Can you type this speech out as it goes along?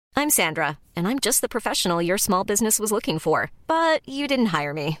I'm Sandra, and I'm just the professional your small business was looking for. But you didn't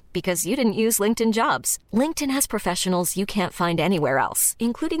hire me because you didn't use LinkedIn Jobs. LinkedIn has professionals you can't find anywhere else,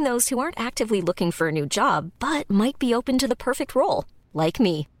 including those who aren't actively looking for a new job, but might be open to the perfect role, like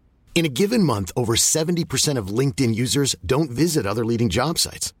me. In a given month, over 70% of LinkedIn users don't visit other leading job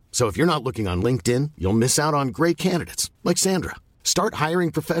sites. So if you're not looking on LinkedIn, you'll miss out on great candidates like Sandra. Start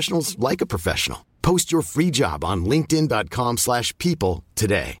hiring professionals like a professional. Post your free job on linkedin.com/people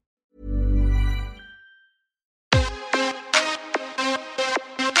today.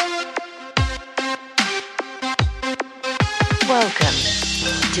 Welcome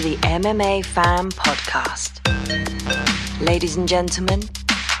to the MMA Fan Podcast. Ladies and gentlemen,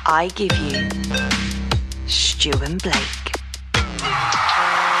 I give you Stu and Blake.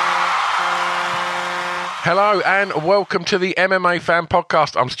 Hello and welcome to the MMA Fan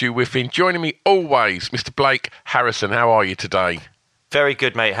Podcast. I'm Stu Whiffin. Joining me always, Mr. Blake Harrison. How are you today? Very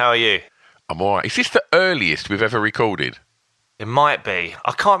good, mate. How are you? I'm all right. Is this the earliest we've ever recorded? It might be.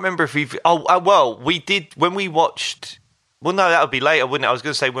 I can't remember if we've... well, we did when we watched... Well, no, that would be later, wouldn't it? I was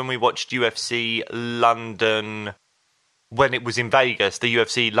going to say when we watched UFC London... When it was in Vegas, the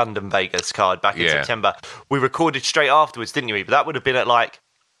UFC London Vegas card back in September. We recorded straight afterwards, didn't we? But that would have been at like...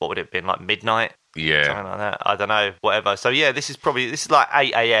 What would it have been? Like midnight? Yeah. Something like that. I don't know. Whatever. So, yeah, this is like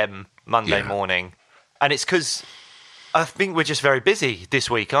 8 a.m. Monday morning. And it's because I think we're just very busy this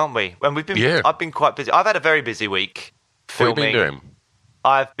week, aren't we? And I've been quite busy. I've had a very busy week filming. What have you been doing?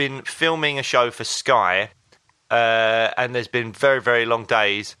 I've been filming a show for Sky, and there's been very, very long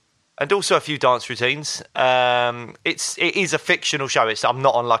days, and also a few dance routines. It is a fictional show. I'm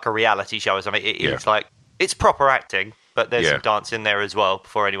not on like a reality show or something. It's like it's proper acting. But there's some dance in there as well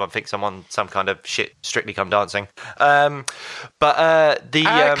before anyone thinks I'm on some kind of shit Strictly Come Dancing. How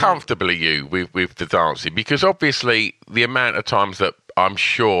comfortable are you with the dancing? Because obviously the amount of times that I'm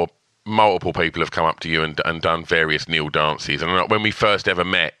sure multiple people have come up to you and done various Neil dances. And when we first ever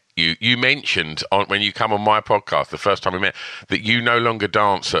met, you mentioned when you come on my podcast, the first time we met, that you no longer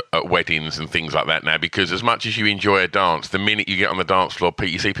dance at weddings and things like that now, because as much as you enjoy a dance, the minute you get on the dance floor,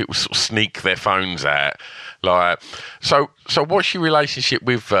 you see people sort of sneak their phones out. So what's your relationship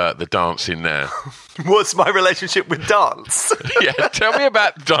with the dancing now? What's my relationship with dance? Yeah, tell me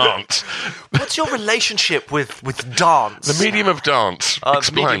about dance. What's your relationship with dance? The medium of dance.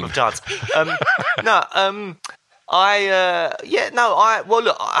 Explain. The medium of dance. I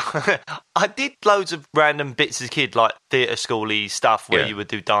did loads of random bits as a kid, like theatre schooly stuff where you would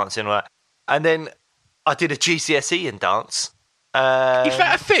do dancing, and all that. And then I did a GCSE in dance. Is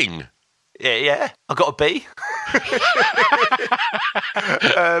that a thing? Yeah, I got a B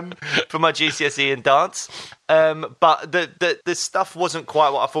for my GCSE in dance. But the stuff wasn't quite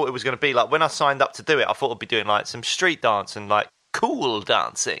what I thought it was going to be. Like when I signed up to do it, I thought I'd be doing like some street dance and like cool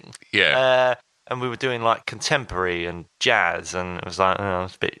dancing. Yeah. And we were doing like contemporary and jazz, and it was like, oh,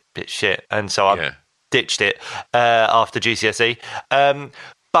 it's a bit shit. And so I ditched it after GCSE.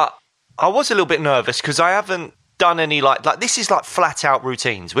 But I was a little bit nervous because I haven't done any like this is like flat out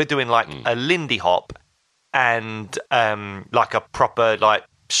routines. We're doing like a Lindy Hop and like a proper like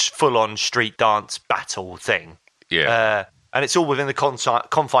full on street dance battle thing. Yeah. And it's all within the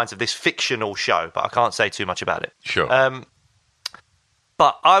confines of this fictional show, but I can't say too much about it. Sure.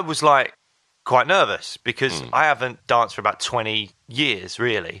 But I was like quite nervous because I haven't danced for about 20 years,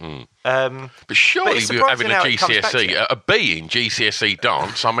 really. But surely you're having a GCSE, a B in GCSE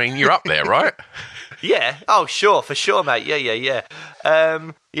dance. I mean, you're up there, right? Yeah. Oh, sure, for sure, mate. Yeah.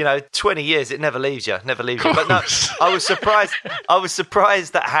 20 years, it never leaves you. But no, I was surprised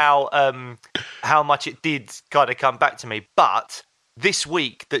at how much it did kind of come back to me. But this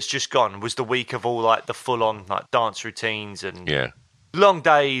week that's just gone was the week of all like the full on like dance routines and long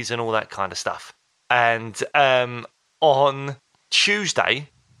days and all that kind of stuff. And on Tuesday,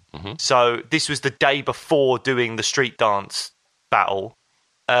 so this was the day before doing the street dance battle.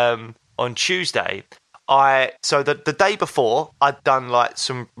 On Tuesday, the day before, I'd done like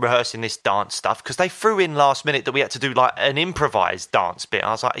some rehearsing this dance stuff because they threw in last minute that we had to do like an improvised dance bit.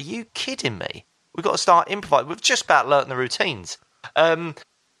 I was like, are you kidding me? We've got to start improvising. We've just about learnt the routines. And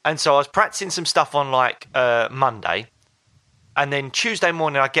so I was practicing some stuff on like Monday. And then Tuesday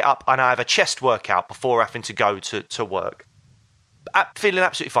morning, I get up and I have a chest workout before having to go to work. Feeling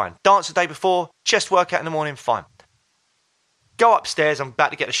absolutely fine. Dance the day before, chest workout in the morning, fine. Go upstairs, I'm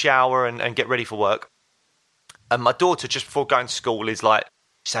about to get a shower and get ready for work. And my daughter, just before going to school, is like,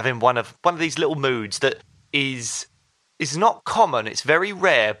 she's having one of these little moods that is not common. It's very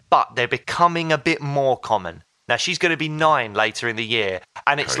rare, but they're becoming a bit more common. Now, she's going to be 9 later in the year,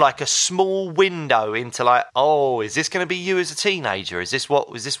 and it's like a small window into like, oh, is this going to be you as a teenager? Is this what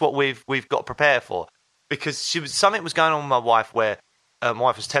we've got to prepare for? Because something was going on with my wife where my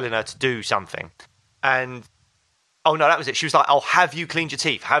wife was telling her to do something, and oh no, that was it. She was like, "Oh, have you cleaned your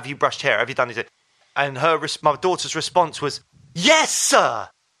teeth? Have you brushed hair? Have you done this?" And my daughter's response was, "Yes, sir."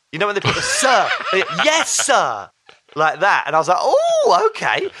 You know when they put the "sir," "Yes, sir," like that. And I was like, "Oh,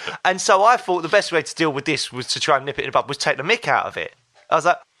 okay." And so I thought the best way to deal with this was to try and nip it in the bud, was take the mick out of it. I was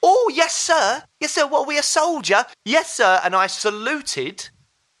like, "Oh, yes, sir. Yes, sir. What, are we a soldier?" "Yes, sir." And I saluted,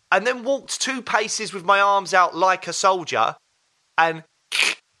 and then walked 2 paces with my arms out like a soldier, and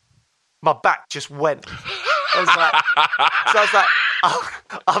my back just went. I was like,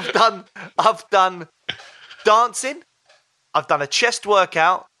 I've done dancing, I've done a chest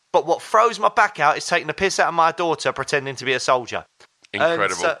workout, but what throws my back out is taking the piss out of my daughter pretending to be a soldier.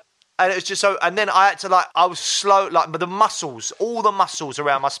 Incredible. And it was just so, and then I had to I was slow, but the muscles, all the muscles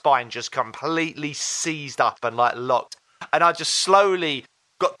around my spine just completely seized up and locked. And I just slowly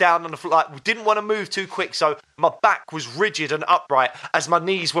got down on the floor, didn't want to move too quick, so my back was rigid and upright as my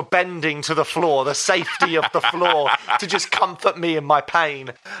knees were bending to the floor, the safety of the floor, to just comfort me in my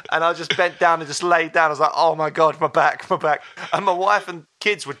pain. And I just bent down and just laid down. I was like, oh my God, my back. And my wife and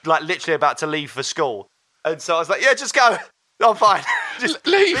kids were literally about to leave for school. And so I was like, yeah, just go. I'm fine. Just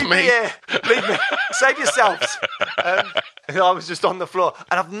leave me here. Leave me. Save yourselves. And I was just on the floor.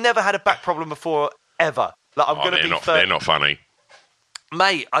 And I've never had a back problem before, ever. I'm going to be they're not funny.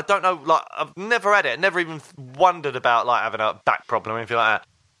 Mate, I don't know, I've never had it. Never even wondered about, having a back problem or anything like that.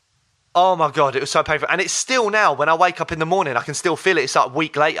 Oh, my God, it was so painful. And it's still now, when I wake up in the morning, I can still feel it. It's a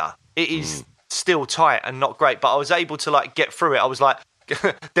week later. It is still tight and not great. But I was able to, get through it. I was like,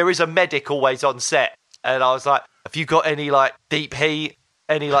 there is a medic always on set. And I was like, have you got any, deep heat?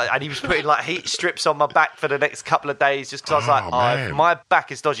 And he was putting, heat strips on my back for the next couple of days just because I was like, if my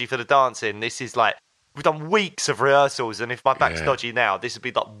back is dodgy for the dancing, this is, we've done weeks of rehearsals, and if my back's dodgy now, this would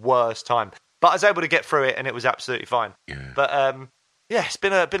be the worst time. But I was able to get through it, and it was absolutely fine. Yeah. But it's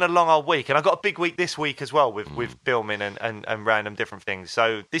been a long old week, and I've got a big week this week as well with filming and random different things.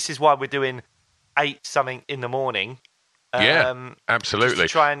 So this is why we're doing 8 something in the morning. Absolutely.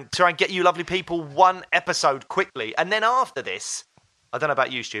 Just to try and get you lovely people 1 episode quickly, and then after this, I don't know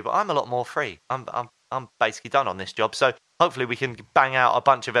about you, Stu, but I'm a lot more free. I'm basically done on this job, so hopefully we can bang out a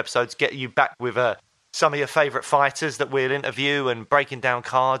bunch of episodes, get you back with some of your favourite fighters that we'll interview and breaking down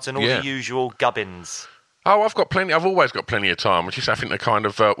cards and all the usual gubbins. Oh, I've always got plenty of time. I just having to kind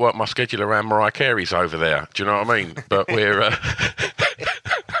of work my schedule around Mariah Carey's over there. Do you know what I mean? But we're...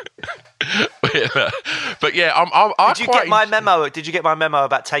 but yeah, Did you get my memo? Did you get my memo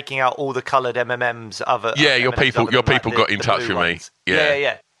about taking out all the coloured M&Ms? Your people got in touch with me.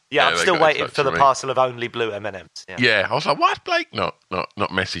 Yeah, I'm still waiting for the parcel of only blue M&Ms. Yeah, I was like, why Blake not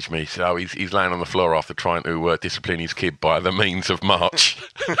messaged me? So he's laying on the floor after trying to discipline his kid by the means of March.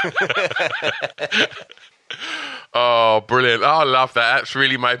 Oh, brilliant. Oh, I love that. That's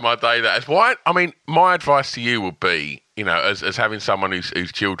really made my day. That's why. I mean, my advice to you would be, as having someone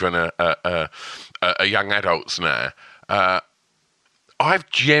whose children are young adults now, I've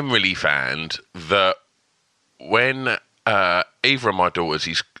generally found that when either of my daughters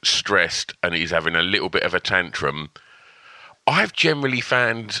is stressed and is having a little bit of a tantrum, I've generally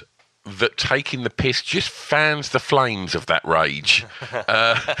found that taking the piss just fans the flames of that rage.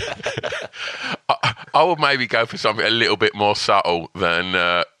 I would maybe go for something a little bit more subtle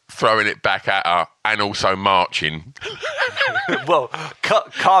than throwing it back at her and also marching. Well,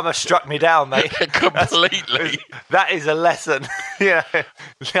 karma struck me down, mate. Completely. That is a lesson. Yeah, I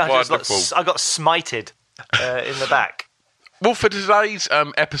got smited in the back. Well, for today's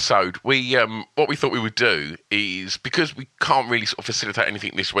episode, what we thought we would do is, because we can't really sort of facilitate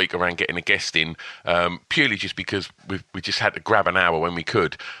anything this week around getting a guest in, purely just because we just had to grab an hour when we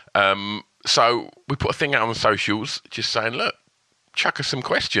could. So we put a thing out on the socials, just saying, look, chuck us some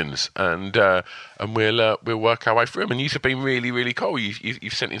questions, and we'll work our way through them. And you've been really, really cool.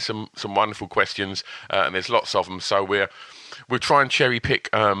 You've sent in some wonderful questions, and there's lots of them. So we'll try and cherry pick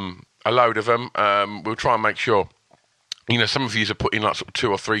a load of them. We'll try and make sure. Some of you have put in sort of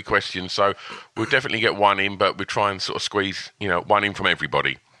 2 or 3 questions, so we'll definitely get one in, but we'll try and sort of squeeze, one in from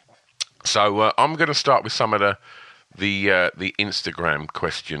everybody. So I'm going to start with some of the Instagram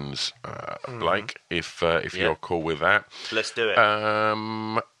questions, Blake, if you're cool with that. Let's do it.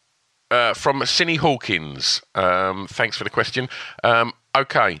 From Cindy Hawkins, thanks for the question.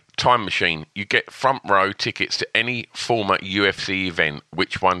 Okay, time machine. You get front row tickets to any former UFC event.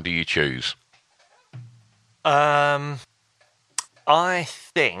 Which one do you choose? I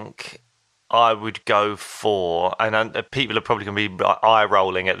think I would go for, and people are probably going to be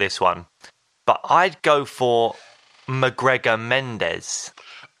eye-rolling at this one, but I'd go for McGregor-Mendes.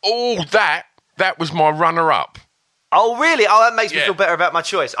 Oh, that was my runner-up. Oh, really? Oh, that makes me feel better about my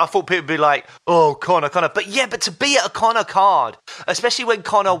choice. I thought people would be like, oh, Conor. But to be at a Conor card, especially when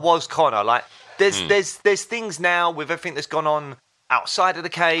Conor was Conor, like, there's things now with everything that's gone on outside of the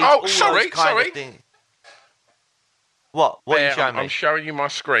cage. Oh, sorry. What are you showing me? I'm showing you my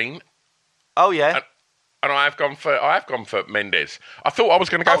screen. Oh, yeah. And I have gone for Mendes. I thought I was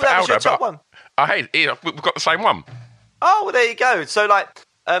going to go for Aldo. Was your top one. We've got the same one. Oh, well, there you go. So, like,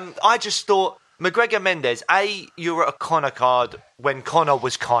 I just thought McGregor-Mendes, you were a Conor card when Conor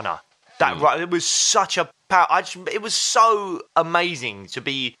was Conor. Right, it was such a power. It was so amazing to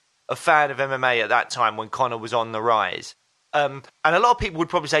be a fan of MMA at that time when Conor was on the rise. And a lot of people would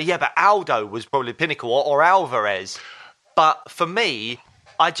probably say, yeah, but Aldo was probably pinnacle or Alvarez. But for me,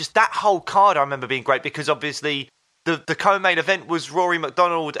 that whole card I remember being great because obviously the co-main event was Rory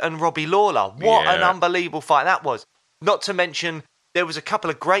McDonald and Robbie Lawler. What an unbelievable fight that was. Not to mention, there was a couple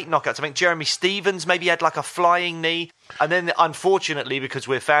of great knockouts. I think Jeremy Stevens maybe had like a flying knee. And then, unfortunately, because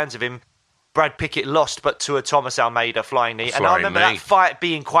we're fans of him, Brad Pickett lost, but to a Thomas Almeida flying knee. And I remember that fight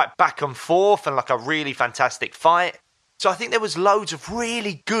being quite back and forth and like a really fantastic fight. So I think there was loads of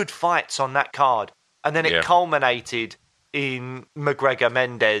really good fights on that card. And then it culminated in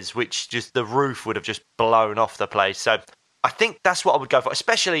McGregor-Mendes, which just the roof would have just blown off the place. So I think that's what I would go for,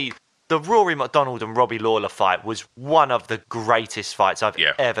 especially the Rory McDonald and Robbie Lawler fight was one of the greatest fights I've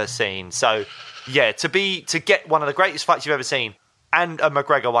ever seen. So, to get one of the greatest fights you've ever seen and a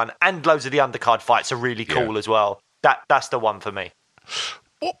McGregor one and loads of the undercard fights are really cool as well. That's the one for me.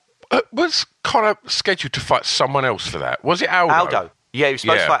 Was Conor scheduled to fight someone else for that? Was it Aldo? Aldo. Yeah, he was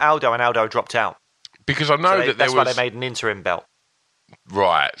supposed to fight Aldo and Aldo dropped out. Because I know that's why they made an interim belt.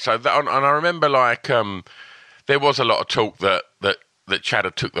 Right. So, and I remember there was a lot of talk that Chad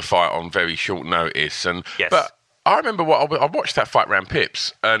had took the fight on very short notice. But I remember I watched that fight round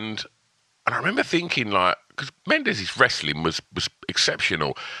Pips and I remember thinking because Mendes' wrestling was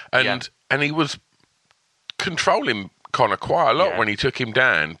exceptional and he was controlling Conor quite a lot when he took him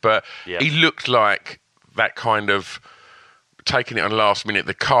down, but he looked like that kind of taking it on last minute.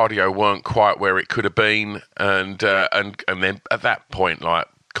 The cardio weren't quite where it could have been, and then at that point, like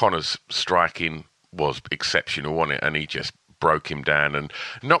Conor's striking was exceptional, wasn't it? And he just broke him down and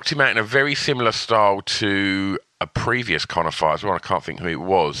knocked him out in a very similar style to a previous Conor fight as well. I can't think who it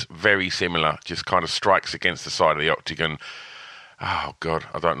was. Very similar, just kind of strikes against the side of the octagon. Oh God,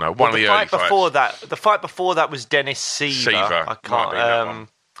 I don't know. The fight before that was Dennis Seaver. I can't.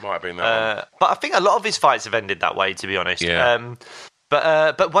 Might have been that one. But I think a lot of his fights have ended that way, to be honest. Yeah.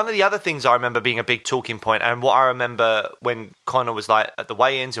 But one of the other things I remember being a big talking point, and what I remember when Conor was like at the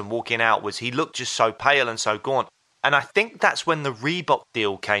weigh-ins and walking out, was he looked just so pale and so gaunt. And I think that's when the Reebok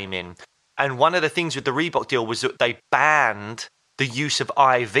deal came in. And one of the things with the Reebok deal was that they banned the use of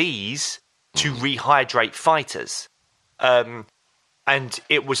IVs to rehydrate fighters. And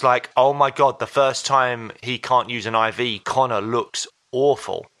it was like, oh my God, the first time he can't use an IV, Conor looks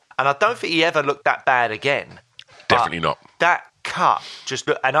awful. And I don't think he ever looked that bad again. Definitely not. That cut just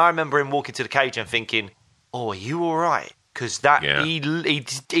looked, and I remember him walking to the cage and thinking, oh, are you all right? Because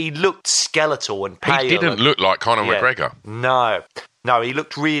he looked skeletal and pale. He didn't look like Conor McGregor. No, he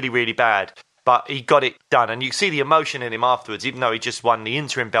looked really, really bad. But he got it done. And you see the emotion in him afterwards, even though he just won the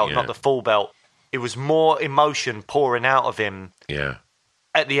interim belt, not the full belt. It was more emotion pouring out of him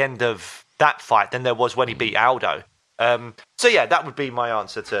at the end of that fight than there was when he beat Aldo. That would be my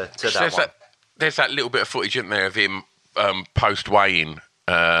answer to that one. There's that little bit of footage, isn't there, of him post-weigh-in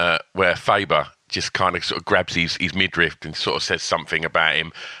where Faber just kind of sort of grabs his midriff and sort of says something about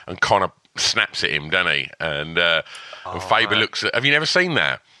him, and Conor snaps at him, doesn't he? And Faber looks at... Have you never seen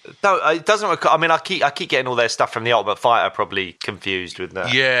that? No, it doesn't. I mean, I keep getting all their stuff from the Ultimate Fighter probably confused with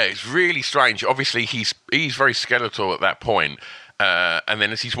that. Yeah, it's really strange. Obviously, he's very skeletal at that point, and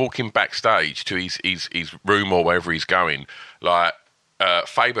then as he's walking backstage to his room or wherever he's going, like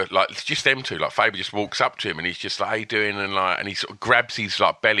Faber, like it's just them two. Like Faber just walks up to him and he's just like, "How you doing?" And he sort of grabs his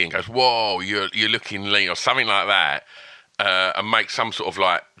like belly and goes, "Whoa, you're looking lean," or something like that, and makes some sort of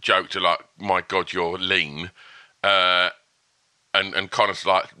like joke to like, "My God, you're lean." And Conor's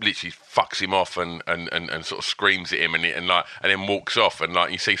like literally fucks him off and sort of screams at him and then walks off, and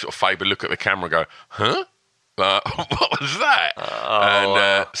like you see sort of Faber look at the camera and go, huh? Like, what was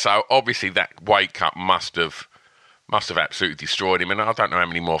that? So obviously that weight cut must have absolutely destroyed him, and I don't know how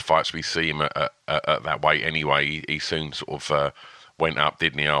many more fights we see him at that weight anyway. He soon sort of went up,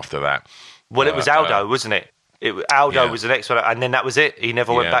 didn't he, after that? Well, it was Aldo, wasn't it? Aldo was the next one, and then that was it. He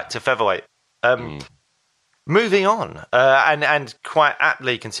never went back to featherweight. Moving on, and quite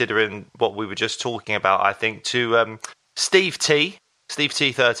aptly considering what we were just talking about, I think, to Steve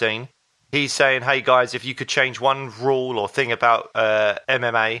T13. He's saying, hey guys, if you could change one rule or thing about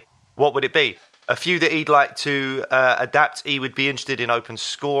MMA, what would it be? A few that he'd like to adapt. He would be interested in open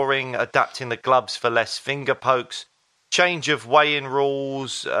scoring, adapting the gloves for less finger pokes, change of weigh-in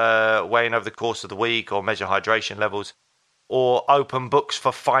rules, weighing over the course of the week, or measure hydration levels, or open books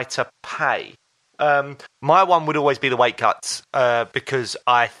for fighter pay. My one would always be the weight cuts, because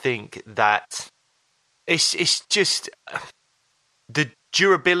I think that it's just the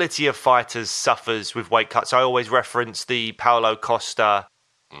durability of fighters suffers with weight cuts. I always reference the Paulo Costa,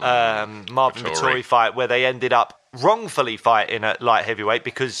 Marvin Vettori fight, where they ended up wrongfully fighting at light heavyweight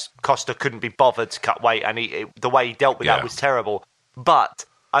because Costa couldn't be bothered to cut weight, and the way he dealt with that was terrible. But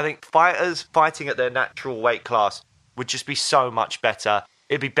I think fighters fighting at their natural weight class would just be so much better.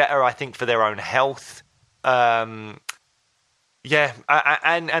 It'd be better, I think, for their own health. And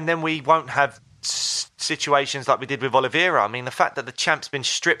then we won't have situations like we did with Oliveira. I mean, the fact that the champ's been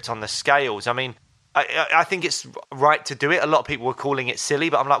stripped on the scales, I mean, I think it's right to do it. A lot of people were calling it silly,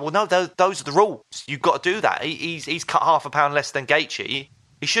 but I'm like, well, no, those are the rules. You've got to do that. He's cut half a pound less than Gaethje.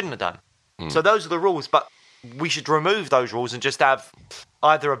 He shouldn't have done. So those are the rules, but we should remove those rules and just have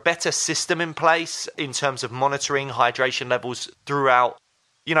either a better system in place in terms of monitoring hydration levels throughout.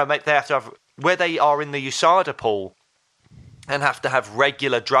 You know, they have to have, where they are in the USADA pool, and have to have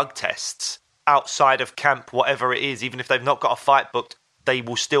regular drug tests outside of camp, whatever it is. Even if they've not got a fight booked, they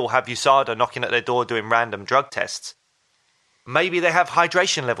will still have USADA knocking at their door doing random drug tests. Maybe they have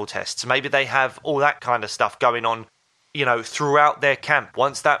hydration level tests. Maybe they have all that kind of stuff going on, you know, throughout their camp.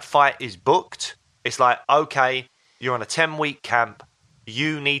 Once that fight is booked, it's like, okay, you're on a 10-week camp.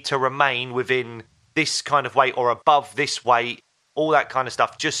 You need to remain within this kind of weight or above this weight, all that kind of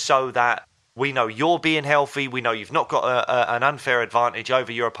stuff, just so that we know you're being healthy. We know you've not got an unfair advantage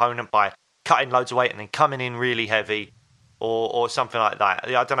over your opponent by cutting loads of weight and then coming in really heavy. Or something like that.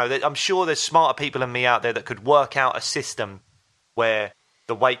 I don't know. I'm sure there's smarter people than me out there that could work out a system where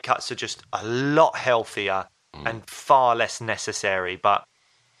the weight cuts are just a lot healthier and far less necessary. But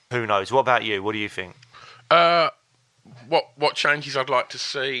who knows? What about you? What do you think? What changes I'd like to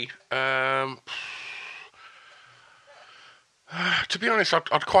see? To be honest,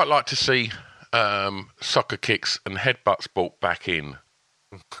 I'd quite like to see soccer kicks and headbutts brought back in.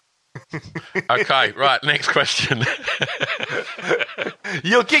 Okay, right, next question.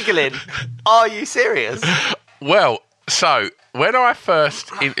 You're giggling. Are you serious? Well, so when I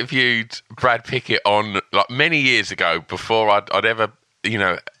first interviewed Brad Pickett on, like, many years ago, before I'd ever, you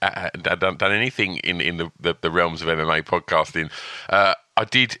know, done anything in the realms of MMA podcasting, I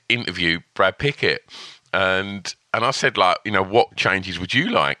did interview Brad Pickett, and I said, like, you know, what changes would you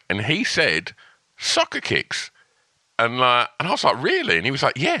like? And he said soccer kicks, and I was like, really? And he was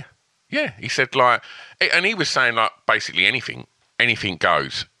like, yeah. He said, like, and he was saying, like, basically anything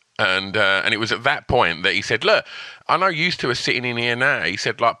goes. And it was at that point that he said, look, I know you two are sitting in here now. He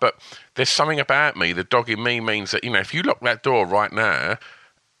said, like, but there's something about me, the dog in me means that, you know, if you lock that door right now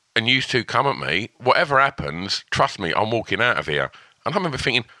and you two come at me, whatever happens, trust me, I'm walking out of here. And I remember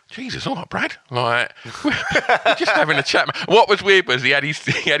thinking, Jesus, all right, Brad. Like, we're just having a chat. What was weird was he had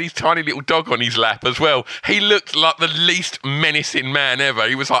his tiny little dog on his lap as well. He looked like the least menacing man ever.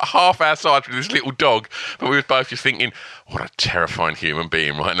 He was like half our size with this little dog. But we were both just thinking, what a terrifying human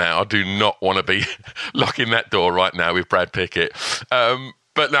being right now. I do not want to be locking that door right now with Brad Pickett.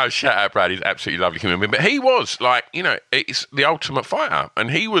 But no, shout out Brad. He's absolutely lovely human being. But he was like, you know, it's the ultimate fighter.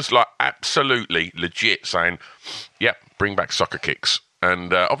 And he was like absolutely legit saying, yep, bring back soccer kicks.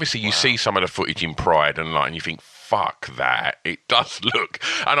 And obviously you see some of the footage in Pride and like, and you think, fuck that. It does look,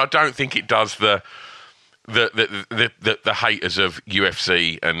 and I don't think it does the haters of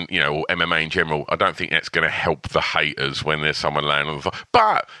UFC and, you know, or MMA in general. I don't think that's going to help the haters when there's someone laying on the floor.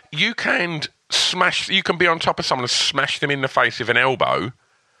 But you can be on top of someone and smash them in the face with an elbow,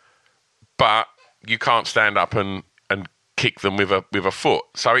 but you can't stand up and kick them with a foot.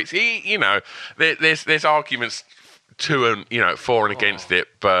 So it's, you know, there's arguments to and, you know, for and against it,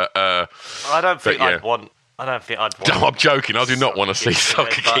 but I don't think I'd want. No, I'm joking. I do not want to see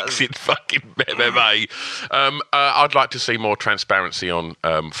soccer kicks in fucking MMA. I'd like to see more transparency on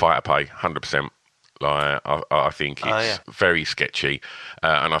fighter pay. 100%. Like, I think it's very sketchy,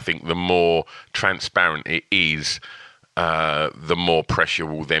 and I think the more transparent it is, the more pressure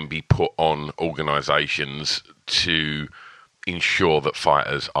will then be put on organisations to ensure that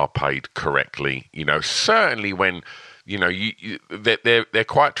fighters are paid correctly. You know, certainly when, you know, they're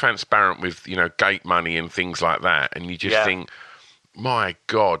quite transparent with, you know, gate money and things like that, and you just think, my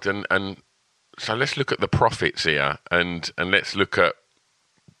God, and So let's look at the profits here, and let's look at,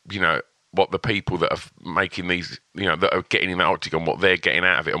 what the people that are making these, that are getting in the octagon, what they're getting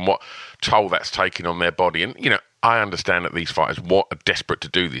out of it, and what toll that's taking on their body. And I understand that these fighters are desperate to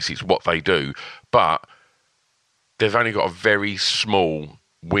do this. It's what they do, but they've only got a very small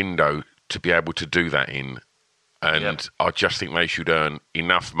window to be able to do that in, and I just think they should earn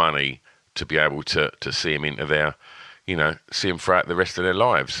enough money to be able to see them into their, see them throughout the rest of their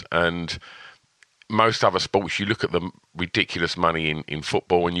lives. And most other sports, you look at the ridiculous money in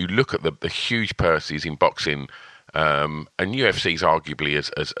football, and you look at the huge purses in boxing, and UFC is arguably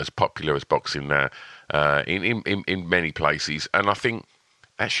as popular as boxing now in many places. And I think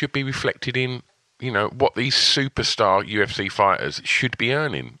that should be reflected in, what these superstar UFC fighters should be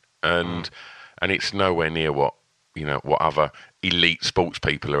earning. And it's nowhere near what other elite sports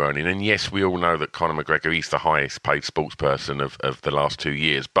people are earning. And yes, we all know that Conor McGregor is the highest paid sports person of the last 2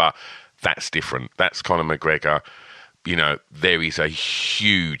 years, but that's different. That's Conor McGregor. There is a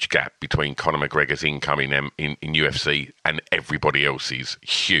huge gap between Conor McGregor's income in UFC and everybody else's.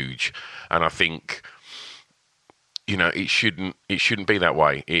 Huge. And I think, it shouldn't be that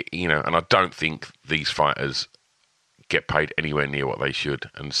way. And I don't think these fighters get paid anywhere near what they should.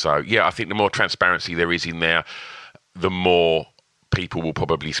 And so, I think the more transparency there is in there, the more people will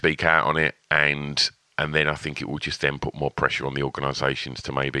probably speak out on it, and then I think it will just then put more pressure on the organisations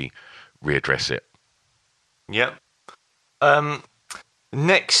to maybe readdress it. Yep.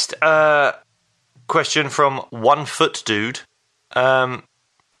 Next question from 1 Foot Dude. How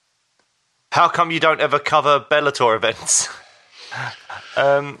come you don't ever cover Bellator events?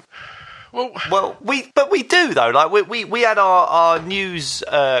 Well, we do though. Like we had our news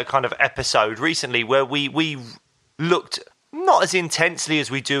kind of episode recently where we looked not as intensely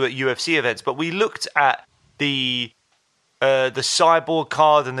as we do at UFC events, but we looked at the Cyborg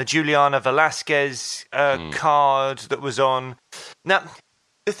card and the Juliana Velasquez card that was on. Now,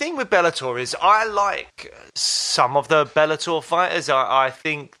 the thing with Bellator is I like some of the Bellator fighters. I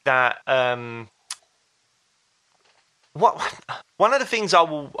think that one of the things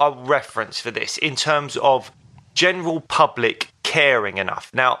I'll reference for this in terms of general public caring enough.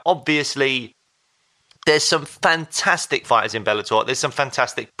 Now, obviously, there's some fantastic fighters in Bellator. There's some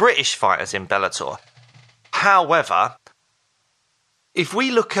fantastic British fighters in Bellator. However, if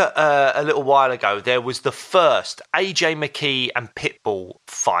we look at a little while ago, there was the first AJ McKee and Pitbull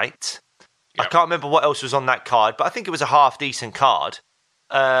fight. Yep. I can't remember what else was on that card, but I think it was a half-decent card.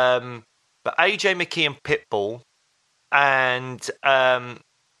 But AJ McKee and Pitbull, and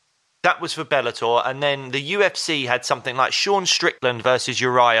that was for Bellator. And then the UFC had something like Sean Strickland versus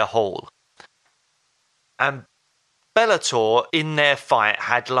Uriah Hall. And Bellator, in their fight,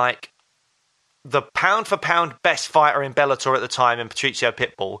 had like the pound-for-pound best fighter in Bellator at the time, in Patricio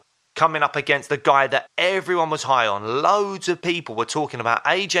Pitbull, coming up against the guy that everyone was high on. Loads of people were talking about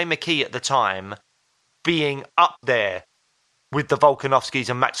AJ McKee at the time being up there with the Volkanovskis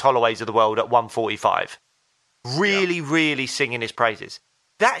and Max Holloways of the world at 145. Really singing his praises.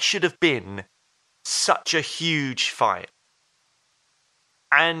 That should have been such a huge fight.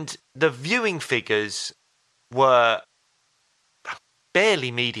 And the viewing figures were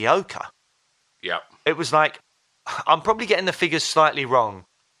barely mediocre. Yeah. It was like, I'm probably getting the figures slightly wrong,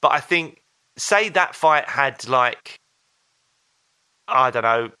 but I think, say that fight had like, I don't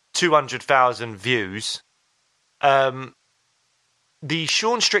know, 200,000 views. The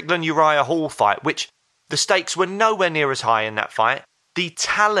Sean Strickland-Uriah Hall fight, which the stakes were nowhere near as high in that fight. The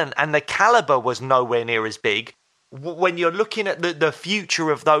talent and the caliber was nowhere near as big. When you're looking at the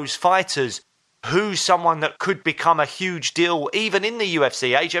future of those fighters, who's someone that could become a huge deal, even in the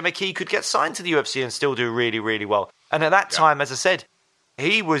UFC. AJ McKee could get signed to the UFC and still do really, really well. And at that time, as I said,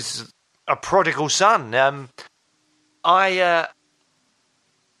 he was a prodigal son. I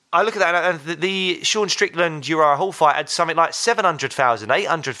look at that, and the Sean Strickland-Uriah Hall fight had something like 700,000,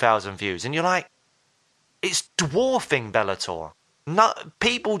 800,000 views. And you're like, it's dwarfing Bellator. No,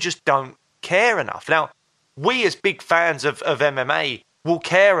 people just don't care enough. Now, we as big fans of MMA will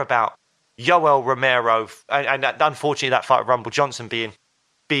care about Yoel Romero, and unfortunately that fight with Rumble Johnson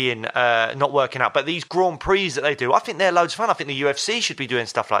being not working out. But these Grand Prix that they do, I think they're loads of fun. I think the UFC should be doing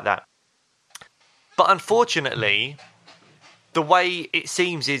stuff like that. But unfortunately, the way it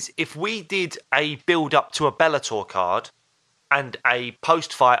seems is if we did a build-up to a Bellator card and a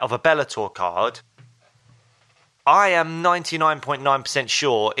post-fight of a Bellator card, I am 99.9%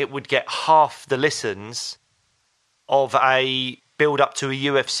 sure it would get half the listens of a build-up to a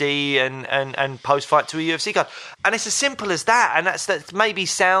UFC and post-fight to a UFC card. And it's as simple as that. And that maybe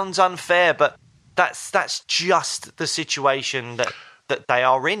sounds unfair, but that's just the situation that they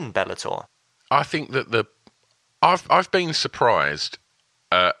are in, Bellator. I think that I've been surprised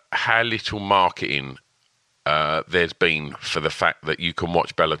at how little marketing there's been for the fact that you can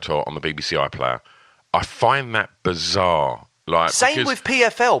watch Bellator on the BBC iPlayer. I find that bizarre. Same with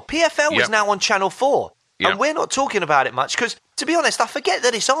PFL. PFL is now on Channel 4. Yep. And we're not talking about it much because, to be honest, I forget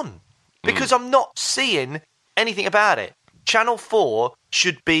that it's on because I'm not seeing anything about it. Channel 4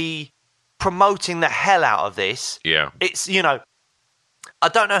 should be promoting the hell out of this. Yeah. It's, I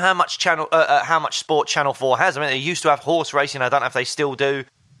don't know how much sport Channel 4 has. I mean, they used to have horse racing. I don't know if they still do.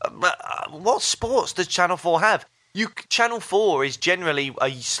 What sports does Channel 4 have? Channel 4 is generally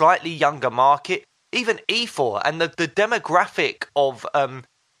a slightly younger market. Even E4 and the demographic of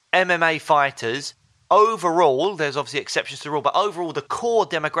MMA fighters, overall, there's obviously exceptions to the rule, but overall the core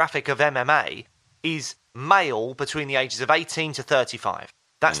demographic of MMA is male between the ages of 18 to 35.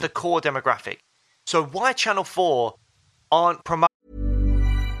 That's the core demographic. So why Channel 4 aren't promoting...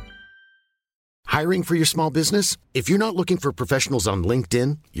 Hiring for your small business? If you're not looking for professionals on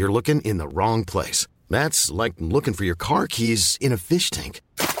LinkedIn, you're looking in the wrong place. That's like looking for your car keys in a fish tank.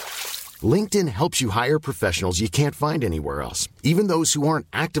 LinkedIn helps you hire professionals you can't find anywhere else, even those who aren't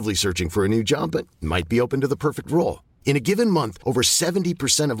actively searching for a new job but might be open to the perfect role. In a given month, over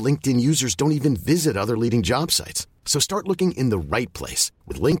 70% of LinkedIn users don't even visit other leading job sites. So start looking in the right place.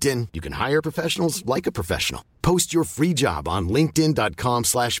 With LinkedIn, you can hire professionals like a professional. Post your free job on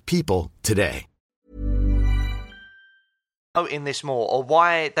linkedin.com/people today. In this more, or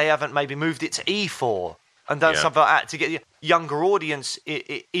why they haven't maybe moved it to E4 and done something like that to get younger audience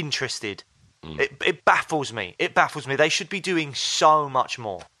interested. It baffles me. It baffles me. They should be doing so much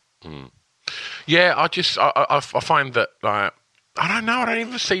more. Yeah, I find that I don't know. I don't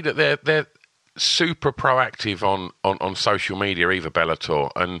even see that they're super proactive on social media either,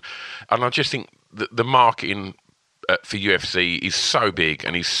 Bellator, and I just think that the marketing for UFC is so big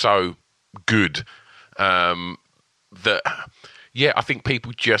and is so good that. Yeah, I think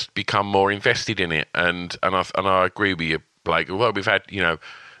people just become more invested in it, and I agree with you, Blake. Although we've had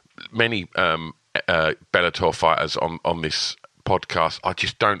many Bellator fighters on this podcast, I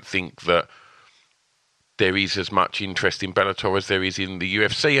just don't think that there is as much interest in Bellator as there is in the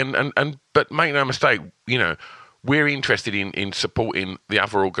UFC. But make no mistake, we're interested in supporting the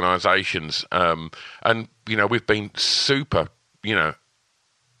other organisations, and we've been super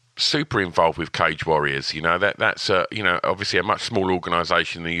involved with Cage Warriors. That's obviously a much smaller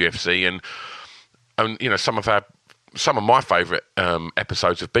organisation than the UFC, and some of my favourite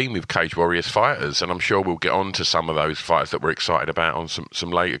episodes have been with Cage Warriors fighters, and I'm sure we'll get on to some of those fighters that we're excited about on some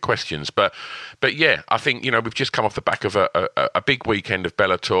later questions. But yeah, I think we've just come off the back of a big weekend of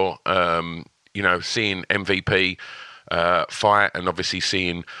Bellator. Seeing MVP fight, and obviously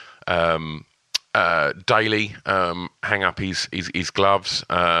seeing Daly hang up his gloves,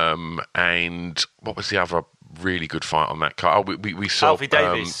 and what was the other really good fight on that card? We saw Alfie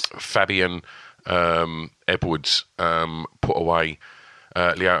Davis. Fabian Edwards put away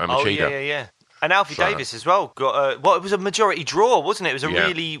Lyoto Machida. Yeah. And Alfie Davis as well got it was a majority draw, wasn't it? It was a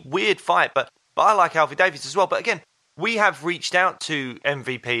really weird fight, but I like Alfie Davis as well. But again, we have reached out to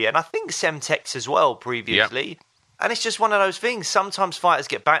MVP and I think Semtex as well previously. Yep. And it's just one of those things. Sometimes fighters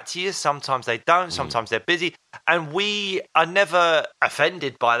get back to you, sometimes they don't, sometimes they're busy. And we are never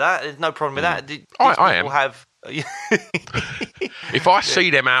offended by that. There's no problem with that. I am. If I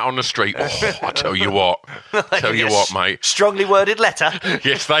see them out on the street, I tell you what. What, mate. Strongly worded letter.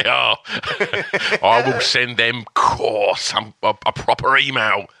 Yes, they are. I will send them a proper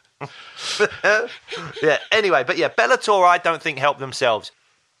email. Anyway, but Bellator I don't think help themselves.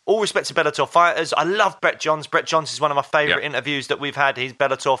 All respect to Bellator fighters. I love Brett Johns. Brett Johns is one of my favourite interviews that we've had. He's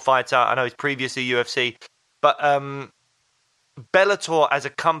Bellator fighter. I know he's previously UFC. But Bellator as a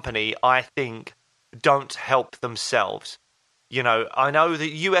company, I think, don't help themselves. I know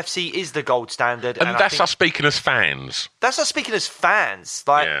that UFC is the gold standard. And that's us speaking as fans. That's us speaking as fans.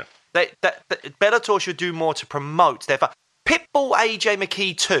 Bellator should do more to promote their fight. Pitbull AJ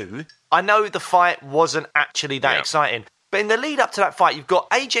McKee 2, I know the fight wasn't actually that exciting. But in the lead up to that fight, you've got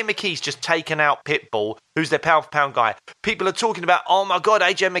AJ McKee's just taken out Pitbull, who's their pound-for-pound guy. People are talking about, oh my God,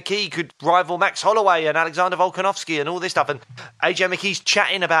 AJ McKee could rival Max Holloway and Alexander Volkanovski and all this stuff. And AJ McKee's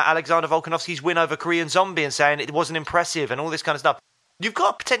chatting about Alexander Volkanovski's win over Korean Zombie and saying it wasn't impressive and all this kind of stuff. You've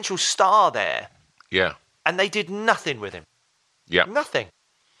got a potential star there. Yeah. And they did nothing with him. Yeah. Nothing.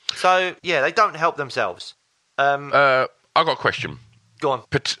 So, they don't help themselves. I've got a question. Go on.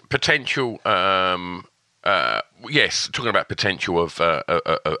 Potential Yes, talking about potential of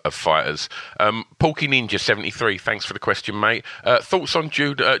fighters. Porky Ninja 73, thanks for the question, mate. Thoughts on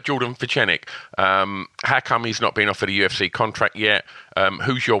Jordan Vicenik? How come he's not been offered a UFC contract yet?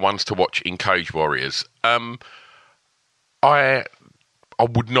 Who's your ones to watch in Cage Warriors? I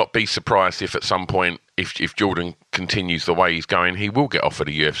would not be surprised if at some point, if Jordan continues the way he's going, he will get offered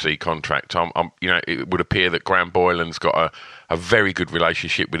a UFC contract. It would appear that Graham Boylan's got a very good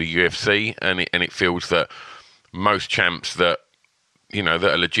relationship with the UFC, and it feels that most champs that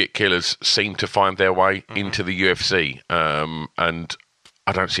are legit killers seem to find their way into the UFC. And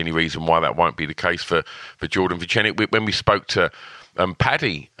I don't see any reason why that won't be the case for Jordan Vicenik. When we spoke to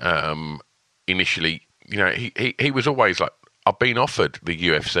Paddy initially, he was always like, I've been offered the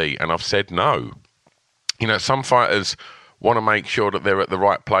UFC and I've said no. Some fighters want to make sure that they're at the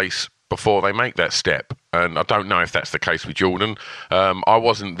right place before they make that step. And I don't know if that's the case with Jordan. I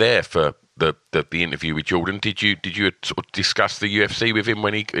wasn't there for the interview with Jordan. Did you sort of discuss the UFC with him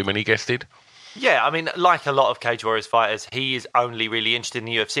when he guested? Yeah, I mean, like a lot of Cage Warriors fighters, he is only really interested in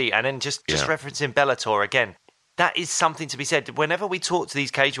the UFC. And then just referencing Bellator again, that is something to be said. Whenever we talk to these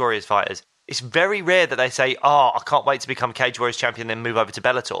Cage Warriors fighters, it's very rare that they say, I can't wait to become Cage Warriors champion, then move over to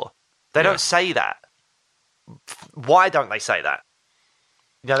Bellator. They don't say that. Why don't they say that?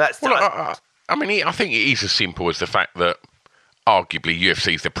 I think it is as simple as the fact that arguably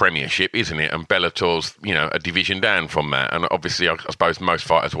UFC is the Premiership, isn't it? And Bellator's, a division down from that. And obviously, I suppose most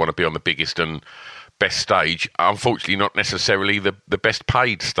fighters want to be on the biggest and best stage. Unfortunately, not necessarily the best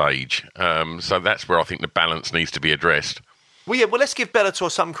paid stage. So that's where I think the balance needs to be addressed. Well, let's give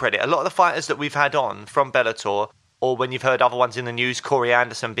Bellator some credit. A lot of the fighters that we've had on from Bellator, or when you've heard other ones in the news, Corey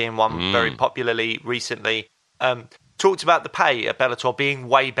Anderson being one very popularly recently, talked about the pay at Bellator being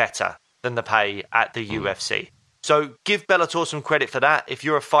way better than the pay at the UFC. So give Bellator some credit for that. If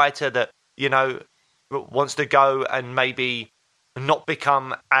you're a fighter that, wants to go and maybe not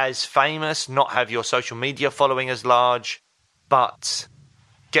become as famous, not have your social media following as large, but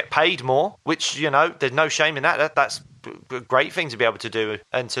get paid more, which, there's no shame in that. That's a great thing to be able to do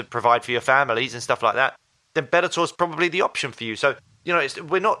and to provide for your families and stuff like that, then Bellator's probably the option for you. So,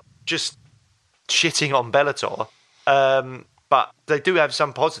 we're not just shitting on Bellator, but they do have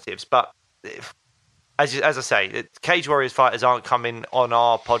some positives. But as I say, Cage Warriors fighters aren't coming on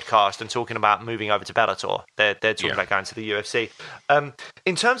our podcast and talking about moving over to Bellator. They're talking about going to the UFC.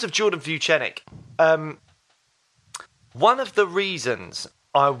 In terms of Jordan Vicenik, one of the reasons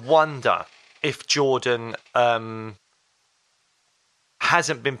I wonder if Jordan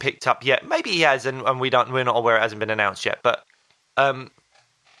hasn't been picked up yet, maybe he has, and we're not aware it hasn't been announced yet, but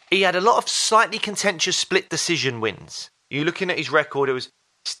he had a lot of slightly contentious split decision wins. You're looking at his record, it was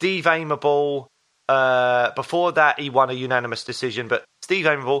Steve Aimable. Before that, he won a unanimous decision, but Steve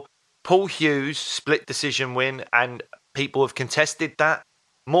Aimable, Paul Hughes, split decision win, and people have contested that.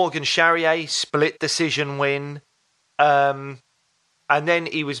 Morgan Charrier, split decision win. And then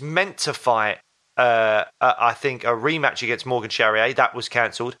he was meant to fight, I think, a rematch against Morgan Charrier. That was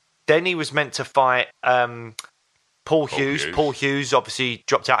cancelled. Then he was meant to fight Paul Hughes. Paul Hughes obviously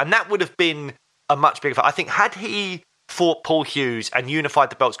dropped out. And that would have been a much bigger fight. I think had he fought Paul Hughes and unified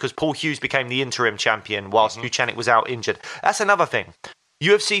the belts, because Paul Hughes became the interim champion whilst Vicenik was out injured. That's another thing.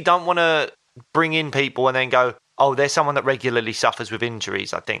 UFC don't want to bring in people and then go, there's someone that regularly suffers with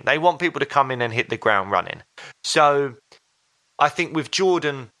injuries, I think. They want people to come in and hit the ground running. So I think with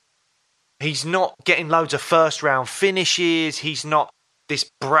Jordan, he's not getting loads of first-round finishes. He's not this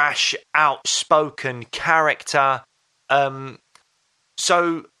brash, outspoken character.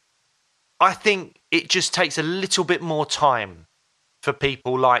 So I think it just takes a little bit more time for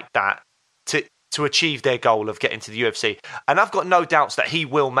people like that to achieve their goal of getting to the UFC. And I've got no doubts that he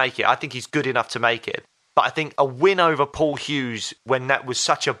will make it. I think he's good enough to make it. But I think a win over Paul Hughes, when that was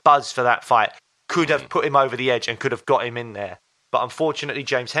such a buzz for that fight, could have put him over the edge and could have got him in there. But unfortunately,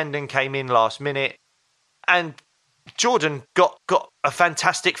 James Hendon came in last minute, and Jordan got a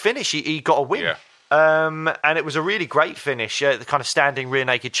fantastic finish. He got a win. Yeah. And it was a really great finish, the kind of standing rear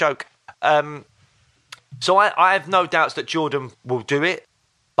naked choke. So I have no doubts that Jordan will do it,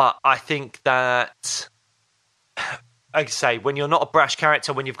 but I think that, like I say, when you're not a brash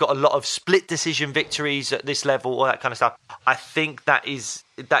character, when you've got a lot of split decision victories at this level, all that kind of stuff, I think that is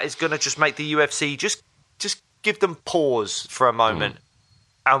going to just make the UFC just give them pause for a moment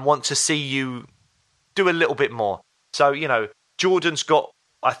and want to see you do a little bit more. So, Jordan's got,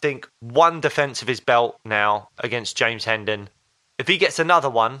 I think, one defense of his belt now against James Hendon. If he gets another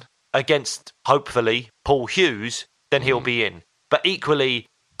one against, hopefully, Paul Hughes, then he'll be in. But equally,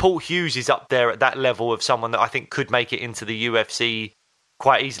 Paul Hughes is up there at that level of someone that I think could make it into the UFC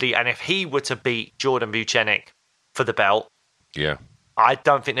quite easily. And if he were to beat Jordan Vucenic for the belt, Yeah. I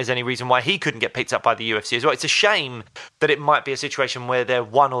don't think there's any reason why he couldn't get picked up by the UFC as well. It's a shame that it might be a situation where they're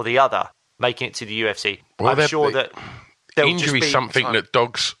one or the other making it to the UFC. Well, I'm sure that injury is something that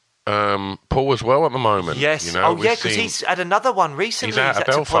dogs Paul as well at the moment. Yes. You know, because he's had another one recently. He's out of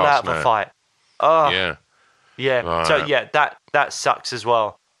had to pull out of a fight. Oh, yeah. Yeah. Right. So that sucks as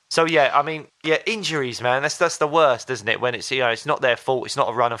well. So yeah, I mean, injuries, man. That's the worst, isn't it? When it's it's not their fault. It's not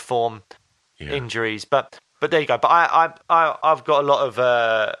a run of form injuries, but there you go. But I've got a lot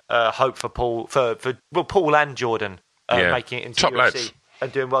of hope for Paul Paul and Jordan making it into top UFC lads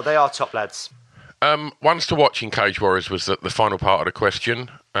and doing well. They are top lads. Ones to watch in Cage Warriors was the final part of the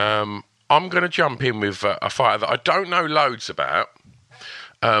question. I'm going to jump in with a fighter that I don't know loads about,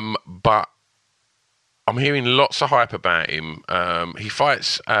 but I'm hearing lots of hype about him. He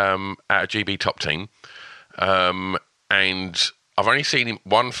fights at a GB top team, and I've only seen him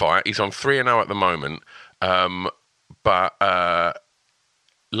one fight. He's on 3-0 at the moment, but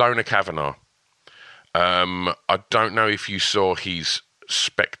Lona Kavanagh. I don't know if you saw his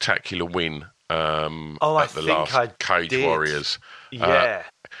spectacular win at the last Cage Warriors. Yeah.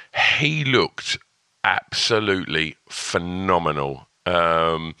 He looked absolutely phenomenal.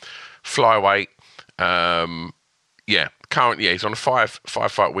 Flyweight. Currently he's on a five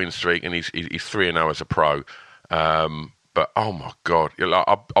fight win streak, and he's 3-0 as a pro. But oh my God,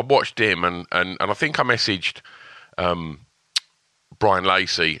 I watched him, and I think I messaged Brian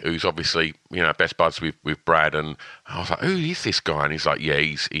Lacey, who's obviously best buds with Brad, and I was like, who is this guy? And he's like, yeah,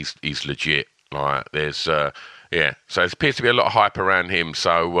 he's legit. Like there's so there appears to be a lot of hype around him.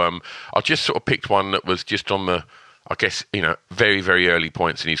 So I just sort of picked one that was just on the, I guess, very, very early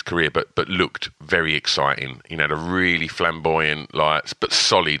points in his career, but looked very exciting. He had a really flamboyant, but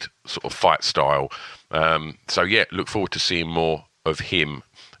solid sort of fight style. Look forward to seeing more of him.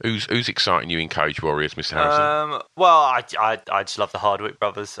 Who's exciting you in Cage Warriors, Mr. Harrison? Well, I just love the Hardwick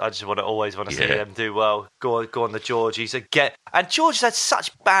brothers. I just always want to see them do well. Go on the George. And George has had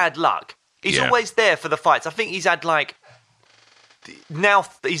such bad luck. He's always there for the fights. I think he's had now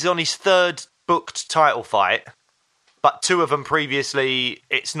he's on his third booked title fight, but two of them previously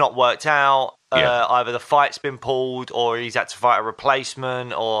it's not worked out. Either the fight's been pulled, or he's had to fight a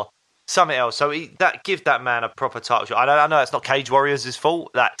replacement, or something else. So give that man a proper title shot. I know it's not Cage Warriors' fault.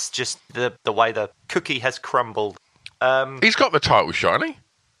 That's just the way the cookie has crumbled. He's got the title shot, hasn't he?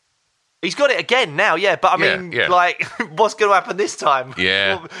 He's got it again now, yeah. But I mean, what's going to happen this time?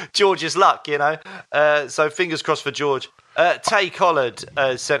 Yeah. Well, George's luck, So fingers crossed for George. Tay Collard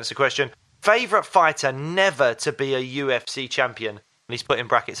sent us a question. Favourite fighter never to be a UFC champion? And he's put in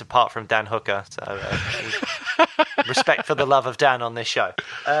brackets apart from Dan Hooker. So respect for the love of Dan on this show.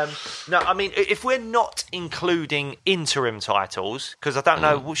 No, I mean, if we're not including interim titles, because I don't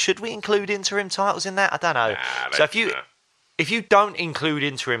know, should we include interim titles in that? I don't know. So if you don't include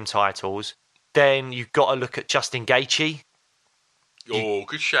interim titles, then you've got to look at Justin Gaethje. Oh,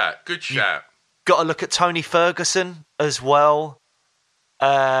 good shout. Good shout. Got to look at Tony Ferguson as well.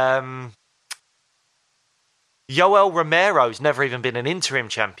 Yoel Romero's never even been an interim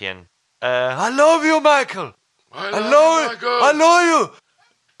champion. I love you, Michael. I love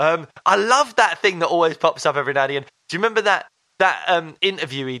you. I love that thing that always pops up every now and again. Do you remember that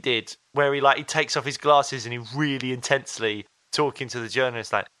interview he did where he takes off his glasses and he really intensely talking to the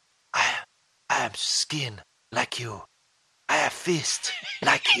journalist I have skin like you. I have fist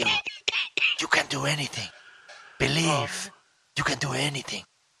like you. You can do anything. Believe. You can do anything.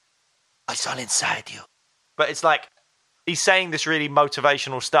 It's all inside you. But it's he's saying this really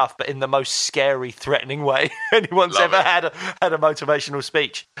motivational stuff, but in the most scary, threatening way anyone's ever had a motivational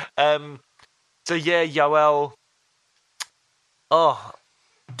speech. Yoel. Oh,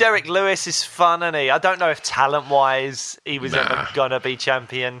 Derek Lewis is fun, isn't he? I don't know if talent-wise he was ever going to be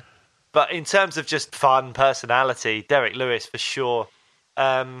champion. But in terms of just fun, personality, Derek Lewis for sure.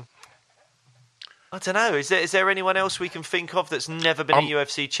 I don't know. Is there anyone else we can think of that's never been a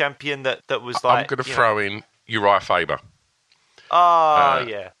UFC champion that was I'm going to throw in Uriah Faber. Oh,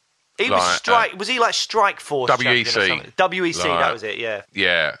 yeah. He was was he Strike Force WEC. WEC, that was it, yeah.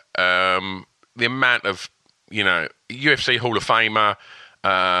 Yeah. The amount of, UFC Hall of Famer,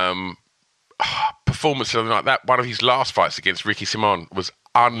 performance like that. One of his last fights against Ricky Simon was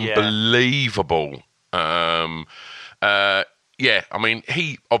unbelievable. I mean,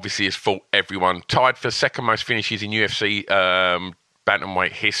 he obviously has fought everyone. Tied for second most finishes in UFC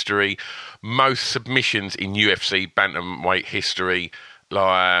bantamweight history. Most submissions in UFC bantamweight history.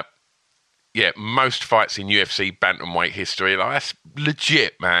 Most fights in UFC bantamweight history. That's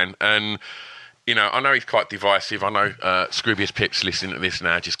legit, man. And I know he's quite divisive. I know Scroobius Pip's listening to this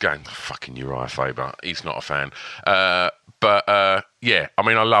now, just going, fucking Uriah Faber. He's not a fan. But yeah, I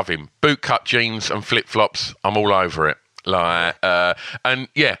mean, I love him. Bootcut jeans and flip-flops, I'm all over it. And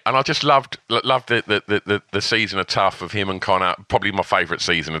I just loved the season of Tough of him and Connor. Probably my favourite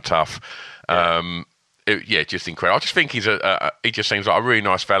season of Tough. Just incredible. I just think he just seems like a really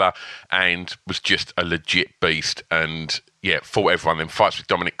nice fella and was just a legit beast. And fought everyone. Then fights with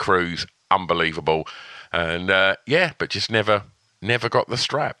Dominic Cruz, unbelievable. And but just never got the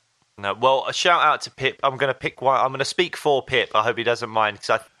strap. No, well, a shout out to Pip. I'm going to pick one. I'm going to speak for Pip. I hope he doesn't mind, because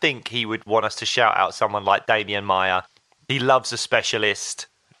I think he would want us to shout out someone like Damian Maia. He loves a specialist,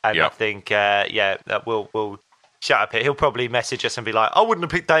 and I think we'll shout out Pip. He'll probably message us and be like, "I wouldn't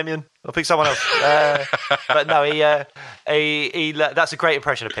have picked Damian. I'll pick someone else." But no, he that's a great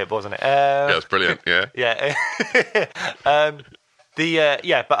impression of Pip, wasn't it? That was brilliant. Yeah.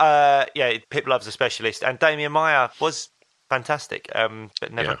 Pip loves a specialist, and Damian Maia was fantastic,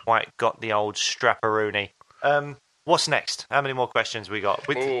 but never quite got the old strapperoonie. What's next? How many more questions we got?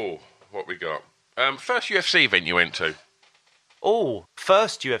 What we got? First UFC event you went to?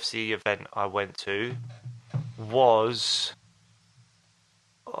 First UFC event I went to was...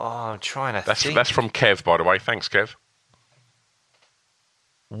 I'm trying to think. That's from Kev, by the way. Thanks, Kev.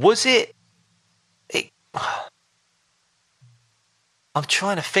 Was it... I'm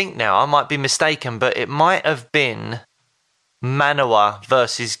trying to think now. I might be mistaken, but it might have been Manoa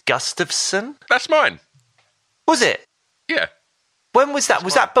versus Gustafsson. That's mine. Was it? Yeah. When was that?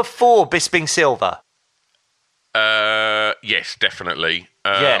 Was that before Bisping Silva? Yes, definitely.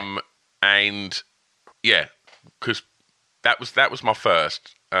 And because that was my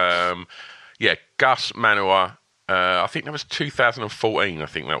first. Gus Manoa. I think that was 2014. I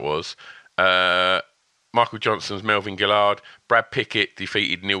think that was. Michael Johnson's Melvin Gillard. Brad Pickett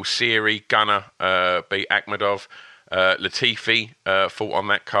defeated Neil Seery. Gunnar beat Akhmadov. Latifi fought on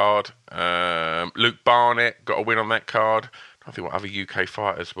that card. Luke Barnett got a win on that card. I don't think what other UK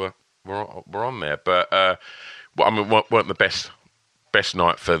fighters were on there, but weren't the best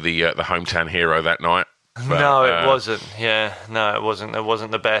night for the hometown hero that night. But, no, it wasn't. Yeah, no, it wasn't. It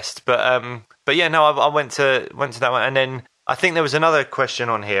wasn't the best. But I went to that one, and then I think there was another question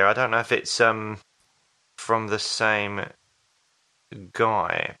on here. I don't know if it's from the same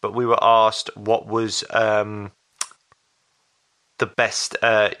guy, but we were asked what was the best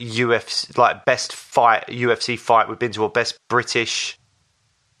UFC fight we've been to, or best British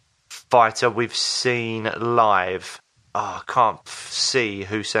fighter we've seen live. I can't see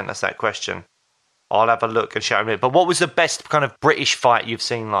who sent us that question. I'll have a look and shout a minute. But what was the best kind of British fight you've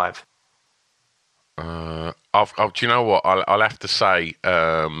seen live? Do you know what? I'll have to say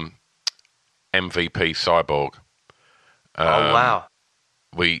MVP Cyborg. Wow.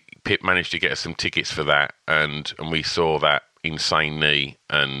 Pip managed to get us some tickets for that, and we saw that insane knee,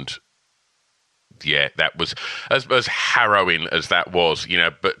 and that was as harrowing as that was,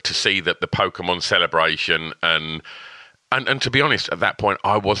 but to see that the Pokemon celebration and to be honest, at that point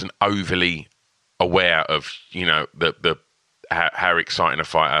I wasn't overly aware of how exciting a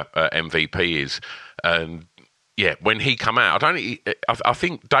fighter MVP is, and when he come out, I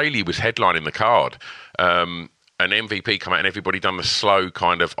think Daly was headlining the card, and MVP come out and everybody done the slow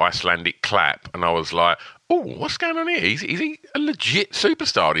kind of Icelandic clap, and I was like, oh, what's going on here? Is he a legit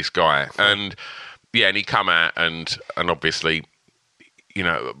superstar, this guy? And and he come out and obviously, we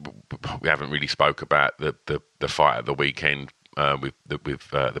haven't really spoke about the fight at the weekend with the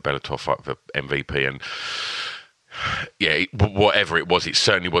Bellator fight for MVP, and whatever it was, it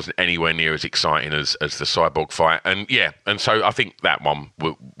certainly wasn't anywhere near as exciting as the Cyborg fight, and so I think that one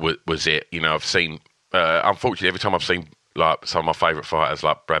was it. I've seen, unfortunately, every time I've seen like some of my favourite fighters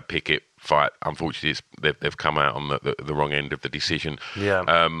like Brad Pickett fight, unfortunately they've come out on the wrong end of the decision.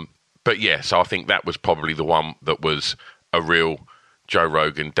 So I think that was probably the one that was a real Joe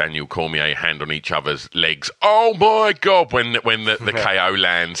Rogan, Daniel Cormier hand on each other's legs. Oh my God, when the KO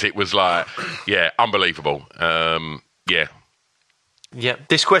lands, it was like, unbelievable.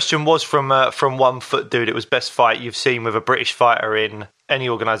 This question was from 1 Foot Dude. It was best fight you've seen with a British fighter in any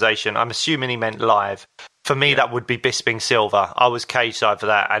organisation. I'm assuming he meant live. For me, that would be Bisping Silva. I was cage side for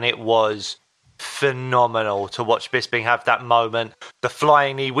that, and it was phenomenal to watch Bisping have that moment. The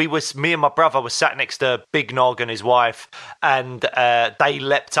flying knee. Me and my brother were sat next to Big Nog and his wife, and they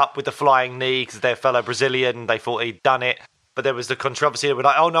leapt up with the flying knee because they're fellow Brazilian. They thought he'd done it, but there was the controversy. They were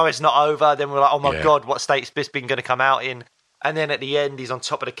like, "Oh no, it's not over." Then we're like, "Oh my God, what state's Bisping going to come out in?" And then at the end, he's on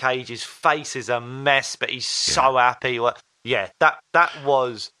top of the cage. His face is a mess, but he's so happy. That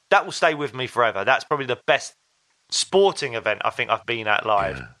will stay with me forever. That's probably the best sporting event I think I've been at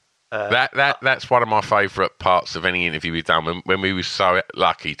live. That's one of my favourite parts of any interview we've done when we were so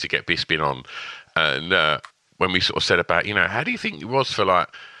lucky to get Bisping on, and when we sort of said about, how do you think it was for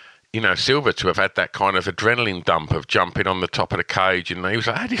Silva to have had that kind of adrenaline dump of jumping on the top of the cage, and he was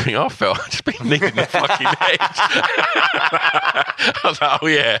like, how do you think I felt? I've just been nicking the fucking edge. I was like, oh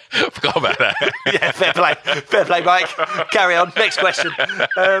yeah, forgot about that. Yeah, fair play, Mike. Carry on. Next question.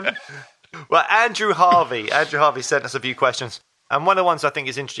 Well, Andrew Harvey sent us a few questions, and one of the ones I think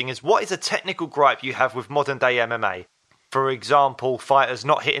is interesting is, what is a technical gripe you have with modern day MMA? For example, fighters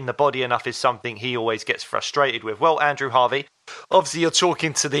not hitting the body enough is something he always gets frustrated with. Well, Andrew Harvey, obviously you're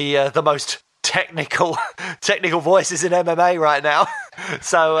talking to the most technical voices in MMA right now.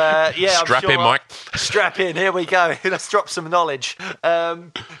 So, Strap in, Mike. Strap in, here we go. Let's drop some knowledge.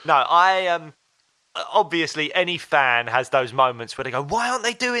 Obviously, any fan has those moments where they go, why aren't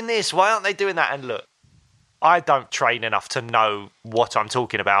they doing this? Why aren't they doing that? And look, I don't train enough to know what I'm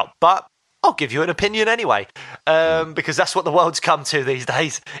talking about, but I'll give you an opinion anyway, because that's what the world's come to these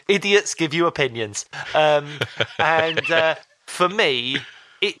days. Idiots give you opinions. For me,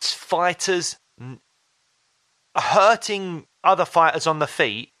 it's fighters hurting other fighters on the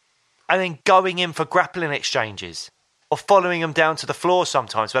feet and then going in for grappling exchanges or following them down to the floor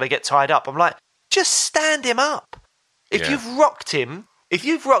sometimes where they get tied up. I'm like, just stand him up. If you've rocked him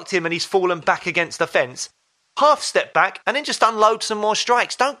and he's fallen back against the fence, half step back and then just unload some more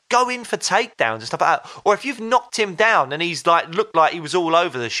strikes. Don't go in for takedowns and stuff like that. Or if you've knocked him down and he's looked like he was all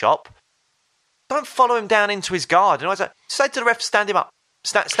over the shop, don't follow him down into his guard. And I was like, say to the ref, stand him up.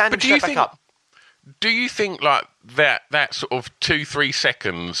 Stand him straight back up. Do you think like that sort of 2-3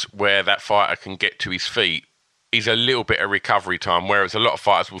 seconds where that fighter can get to his feet is a little bit of recovery time, whereas a lot of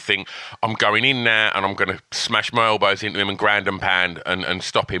fighters will think, I'm going in now and I'm going to smash my elbows into him and ground and pound and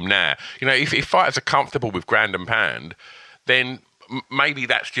stop him now. If fighters are comfortable with ground and pound, then maybe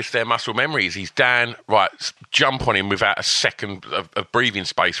that's just their muscle memories. He's down, right, jump on him without a second of breathing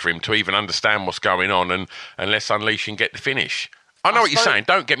space for him to even understand what's going on, and let's unleash and get the finish. I know what you're saying,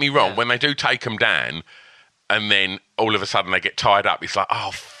 don't get me wrong, when they do take them down and then all of a sudden they get tied up, it's like,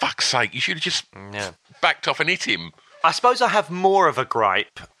 oh, fuck's sake, you should have just backed off and hit him. I suppose I have more of a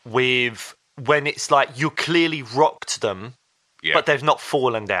gripe with when it's like you clearly rocked them, but they've not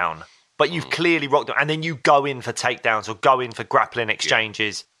fallen down. But you've clearly rocked them, and then you go in for takedowns or go in for grappling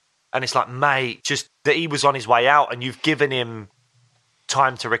exchanges, and it's like, mate, just that he was on his way out and you've given him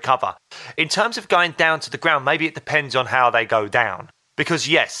time to recover. In terms of going down to the ground, maybe it depends on how they go down. Because,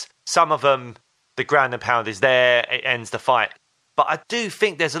 yes, some of them, the ground and pound is there, it ends the fight. But I do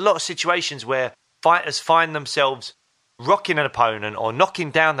think there's a lot of situations where fighters find themselves rocking an opponent or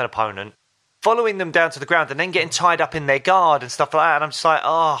knocking down an opponent, following them down to the ground and then getting tied up in their guard and stuff like that. And I'm just like,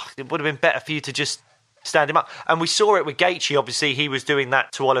 oh, it would have been better for you to just stand him up. And we saw it with Gaethje. Obviously, he was doing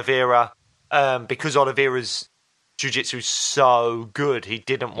that to Oliveira because Oliveira's jiu-jitsu is so good. He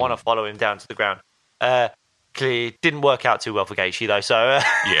didn't want to follow him down to the ground. Clearly, didn't work out too well for Gaethje, though. So,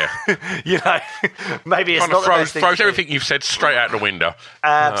 maybe it's not the best thing. Throws everything you've said straight out the window.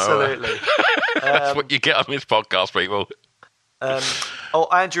 Absolutely. That's what you get on this podcast, people.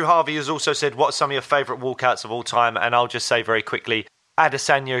 Andrew Harvey has also said, what's some of your favourite walkouts of all time? And I'll just say very quickly,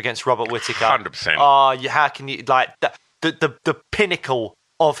 Adesanya against Robert Whittaker. 100%. Oh, how can you, like, the pinnacle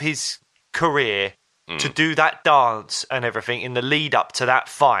of his career to do that dance and everything in the lead up to that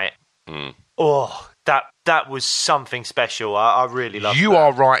fight. Oh, that was something special. I really loved that. You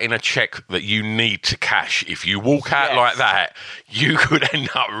are writing a check that you need to cash. If you walk out like that, you could end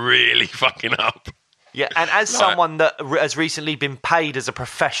up really fucking up. Yeah, and as someone that has recently been paid as a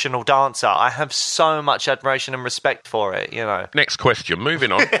professional dancer, I have so much admiration and respect for it, Next question,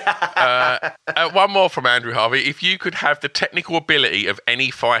 moving on. One more from Andrew Harvey. If you could have the technical ability of any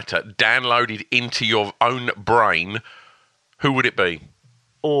fighter downloaded into your own brain, who would it be?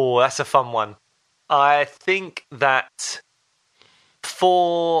 Oh, that's a fun one. I think that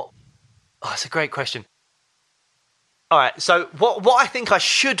it's a great question. All right, so what I think I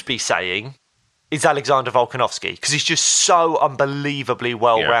should be saying is Alexander Volkanovski, because he's just so unbelievably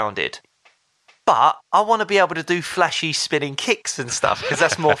well-rounded. But I want to be able to do flashy spinning kicks and stuff, because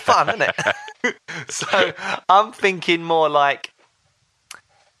that's more fun, isn't it? So I'm thinking more like,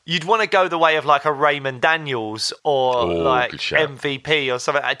 you'd want to go the way of like a Raymond Daniels or like MVP or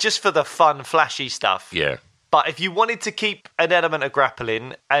something, just for the fun, flashy stuff. Yeah. But if you wanted to keep an element of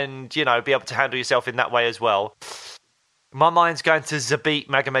grappling and, be able to handle yourself in that way as well, my mind's going to Zabit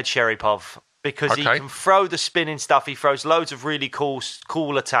Magomedsharipov. Because he can throw the spinning stuff, he throws loads of really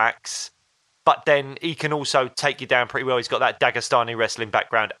cool attacks, but then he can also take you down pretty well. He's got that Dagestani wrestling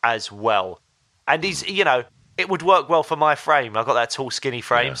background as well. And he's, it would work well for my frame. I've got that tall, skinny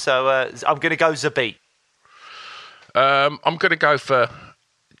frame, so I'm going to go Zabit. I'm going to go for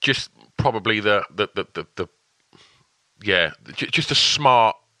just probably just a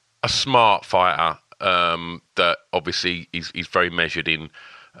smart fighter that obviously is very measured in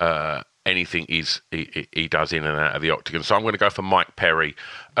anything he does in and out of the octagon. So I'm going to go for Mike Perry.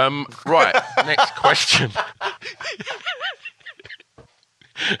 Right, next question.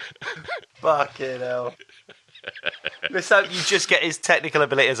 Fucking hell. Let's hope you just get his technical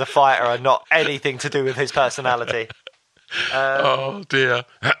ability as a fighter and not anything to do with his personality. Oh, dear.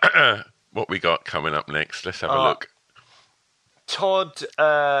 What we got coming up next? Let's have a look.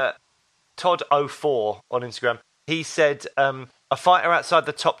 Todd04 on Instagram. He said, a fighter outside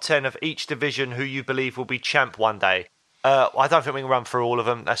the top 10 of each division who you believe will be champ one day. I don't think we can run through all of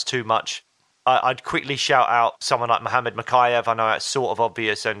them. That's too much. I'd quickly shout out someone like Mohamed Makayev. I know that's sort of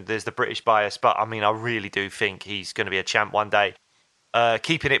obvious and there's the British bias, but I mean, I really do think he's going to be a champ one day.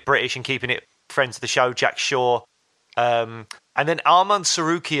 Keeping it British and keeping it friends of the show, Jack Shaw. And then Arman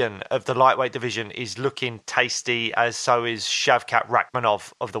Sarukian of the lightweight division is looking tasty, as so is Shavkat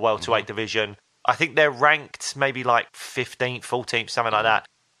Rakhmonov of the welterweight division. I think they're ranked maybe like 15th, 14th, something like that.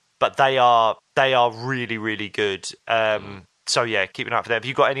 But they are really, really good. So yeah, keep an eye out for them. Have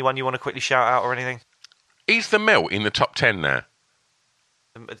you got anyone you want to quickly shout out or anything? Is the melt in the top 10 now?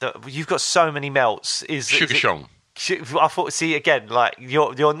 You've got so many melts. Sugar Sean. I thought, see, again, like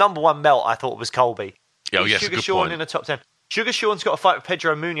your number one melt, I thought was Colby. Oh, yes, Sugar good Sean point. in the top 10. Sugar Sean's got a fight with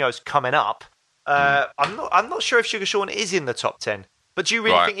Pedro Munoz coming up. I'm not sure if Sugar Sean is in the top 10, but do you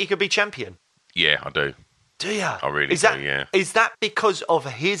really think he could be champion? Yeah, I do. Do you? I really do, yeah. Is that because of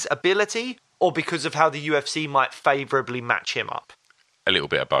his ability or because of how the UFC might favourably match him up? A little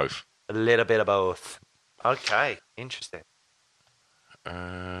bit of both. A little bit of both. Okay, interesting.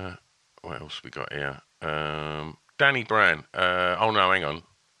 What else we got here? Danny Brand. Oh, no, hang on.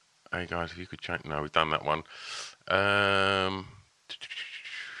 Hey, guys, if you could change... No, we've done that one.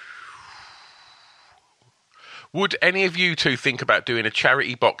 Would any of you two think about doing a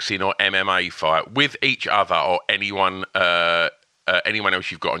charity boxing or MMA fight with each other or anyone else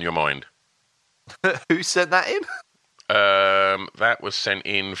you've got on your mind? Who sent that in? That was sent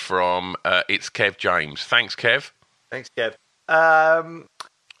in from It's Kev James. Thanks, Kev. Thanks, Kev.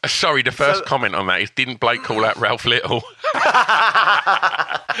 Sorry, the first comment on that is, didn't Blake call out Ralph Little?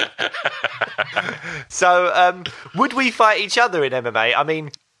 So, would we fight each other in MMA? I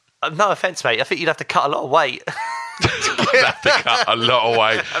mean, no offence, mate. I think you'd have to cut a lot of weight. I'd have to cut a lot of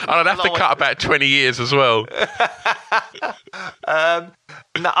weight. I'd have to cut about 20 years as well. No, I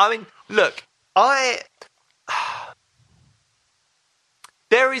mean, look,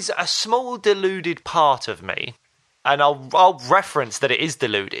 there is a small deluded part of me, and I'll reference that it is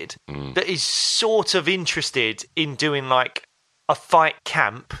deluded, that is sort of interested in doing like a fight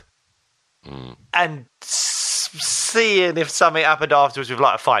camp and seeing if something happened afterwards with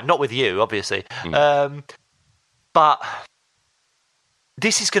like a fight. Not with you, obviously. But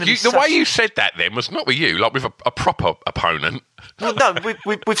this is going to be the way you said that then was not with you, like with a proper opponent. Well, no,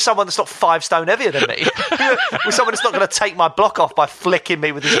 with someone that's not 5 stone heavier than me. With someone that's not going to take my block off by flicking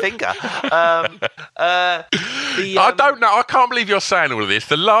me with his finger. I don't know. I can't believe you're saying all of this.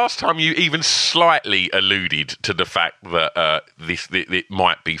 The last time you even slightly alluded to the fact that it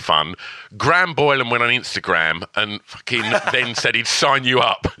might be fun, Graham Boylan went on Instagram and fucking then said he'd sign you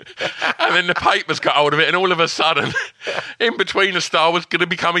up. And then the papers got hold of it, and all of a sudden, In Between the Star was going to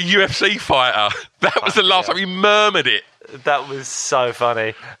become a UFC fighter. That was the last time he murmured it. That was so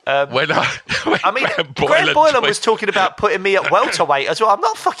funny. When Graham Boylan was talking about putting me at welterweight as well. I'm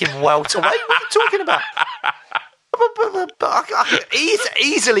not fucking welterweight. What are you talking about? I could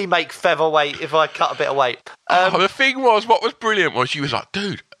easily make featherweight if I cut a bit of weight. The thing was, what was brilliant was you was like,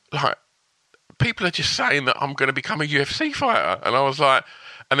 dude, like, people are just saying that I'm going to become a UFC fighter. And I was like,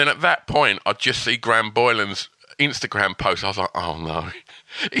 and then at that point, I'd just see Graham Boylan's Instagram post. I was like, oh no,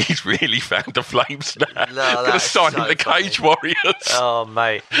 he's really found the flames now. No, going to sign him to Cage Warriors. Oh,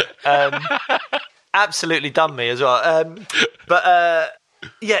 mate. Absolutely done me as well.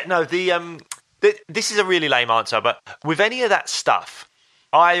 This is a really lame answer, but with any of that stuff,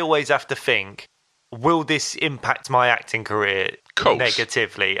 I always have to think, will this impact my acting career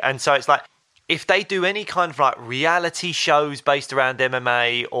negatively? And so it's like, if they do any kind of like reality shows based around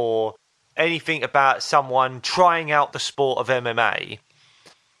MMA or anything about someone trying out the sport of MMA,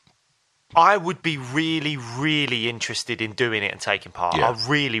 I would be really, really interested in doing it and taking part. Yeah. I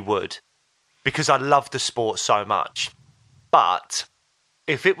really would, because I love the sport so much. But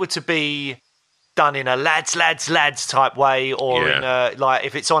if it were to be done in a lads type way, or in a, like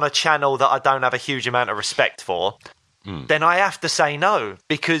if it's on a channel that I don't have a huge amount of respect for, then I have to say no,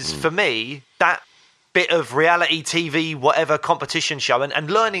 because for me that bit of reality TV, whatever competition show, and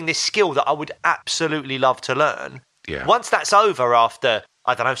learning this skill that I would absolutely love to learn. Yeah. Once that's over, after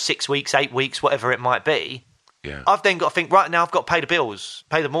I don't know 6 weeks, 8 weeks, whatever it might be, I've then got to think, right now I've got to pay the bills,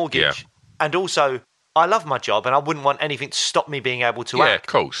 pay the mortgage, and also I love my job and I wouldn't want anything to stop me being able to act. Yeah, of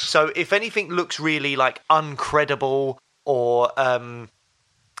course. So if anything looks really like uncredible, or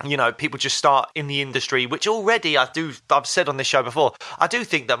people just start in the industry, which already I've said on this show before, I do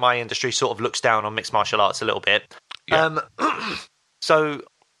think that my industry sort of looks down on mixed martial arts a little bit. Yeah. So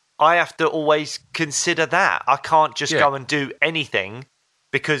I have to always consider that. I can't just go and do anything,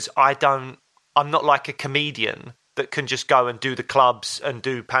 because I'm not like a comedian that can just go and do the clubs and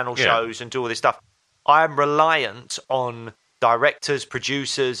do panel shows and do all this stuff. I am reliant on directors,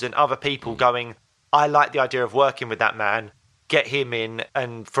 producers, and other people going, I like the idea of working with that man, get him in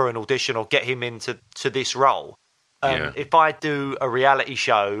and for an audition, or get him into this role. If I do a reality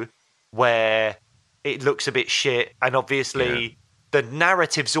show where it looks a bit shit, and obviously the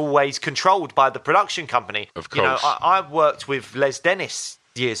narrative's always controlled by the production company. Of course. I worked with Les Dennis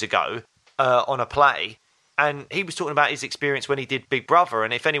years ago on a play, and he was talking about his experience when he did Big Brother.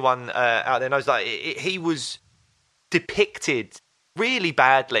 And if anyone out there knows, like he was depicted really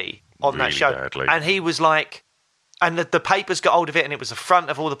badly on that show. Badly. And he was like, and the papers got hold of it, and it was the front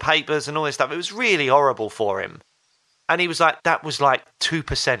of all the papers and all this stuff. It was really horrible for him. And he was like, that was like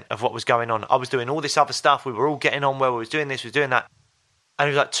 2% of what was going on. I was doing all this other stuff. We were all getting on well. We was doing this, we was doing that. And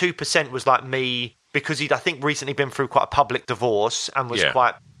he was like, 2% was like me, because he'd, I think, recently been through quite a public divorce and was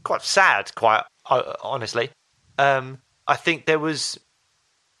quite sad, quite honestly. I think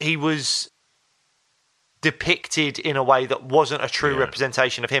he was depicted in a way that wasn't a true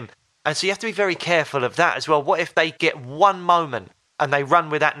representation of him. And so you have to be very careful of that as well. What if they get one moment and they run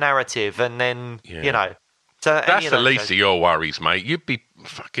with that narrative, and then, So that's the least of your worries, mate. You'd be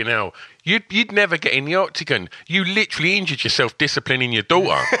fucking hell. You'd never get in the octagon. You literally injured yourself disciplining your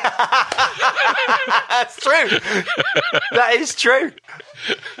daughter. That's true. That is true.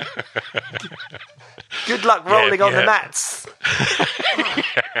 Good luck rolling on the mats.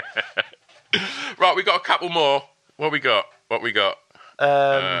 Right, we got a couple more. What we got?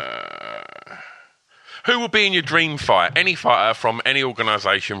 Who will be in your dream fight? Any fighter from any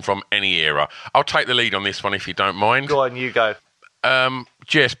organisation from any era. I'll take the lead on this one if you don't mind. Go on, you go.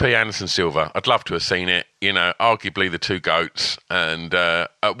 GSP, Anderson Silva. I'd love to have seen it. Arguably the two GOATs. And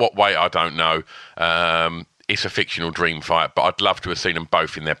at what weight, I don't know. It's a fictional dream fight, but I'd love to have seen them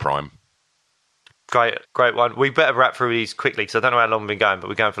both in their prime. Great one. We better wrap through these quickly, because I don't know how long we've been going, but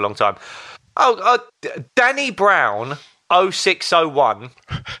we're going for a long time. Danny Brown, 0601.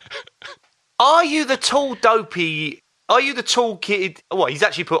 Are you the tall dopey? Are you the tall kid? Well, he's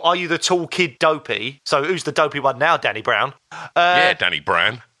actually put, are you the tall kid dopey? So who's the dopey one now, Danny Brown? Danny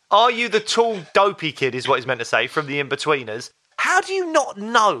Brown. Are you the tall dopey kid is what he's meant to say, from the In-Betweeners. How do you not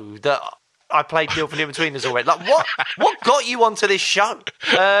know that I played Neil from the In-Betweeners already? Like, what got you onto this show?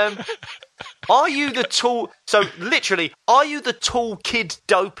 Are you the tall... So, literally, are you the tall kid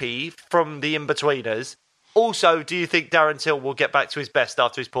dopey from the In-Betweeners? Also, do you think Darren Till will get back to his best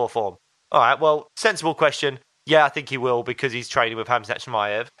after his poor form? All right, well, sensible question. Yeah, I think he will, because he's training with Hamzat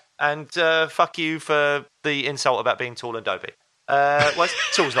Chimaev. And fuck you for the insult about being tall and dopey. Well,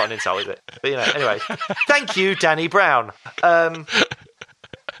 tall's not an insult, is it? But, anyway. Thank you, Danny Brown. How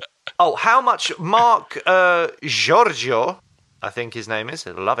much Mark Giorgio, I think his name is,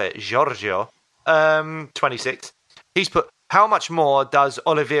 I love it, Giorgio, 26. He's put, how much more does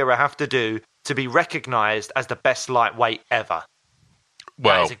Oliveira have to do to be recognised as the best lightweight ever?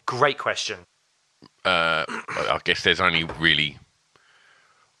 Well, that is a great question. I guess there's only really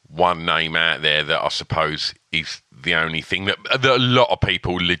one name out there that I suppose is the only thing that a lot of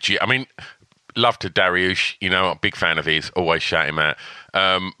people legit... I mean, love to Dariush, I'm a big fan of his, always shout him out.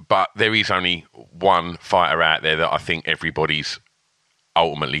 But there is only one fighter out there that I think everybody's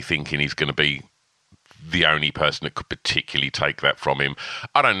ultimately thinking is going to be the only person that could particularly take that from him.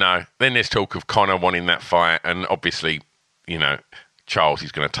 I don't know. Then there's talk of Conor wanting that fight, and obviously, Charles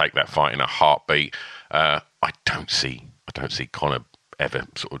is going to take that fight in a heartbeat. I don't see Conor ever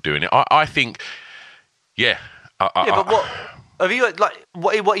sort of doing it. I think, but what have you like?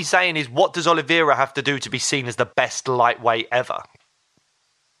 What he's saying is, what does Oliveira have to do to be seen as the best lightweight ever?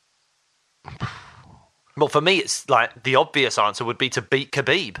 Well, for me, it's like the obvious answer would be to beat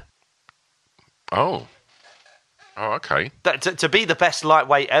Khabib. Oh, okay. To be the best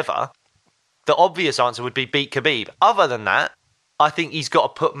lightweight ever, the obvious answer would be beat Khabib. Other than that, I think he's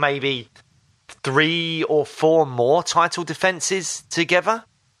got to put maybe 3 or 4 more title defenses together,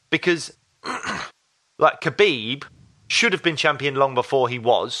 because like Khabib should have been champion long before he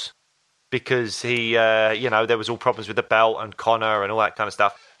was, because he, there was all problems with the belt and Conor and all that kind of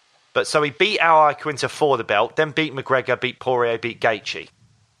stuff. But so he beat Al Iaquinta for the belt, then beat McGregor, beat Poirier, beat Gaethje.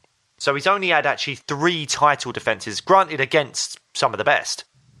 So he's only had actually 3 title defenses, granted against some of the best,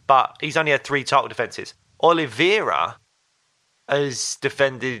 but he's only had 3 title defenses. Oliveira has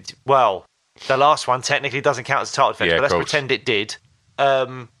defended, well, the last one technically doesn't count as a title defense, but let's pretend it did.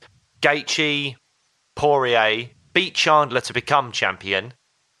 Gaethje, Poirier, beat Chandler to become champion.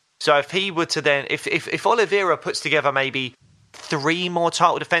 So if he were to then, if Oliveira puts together maybe 3 more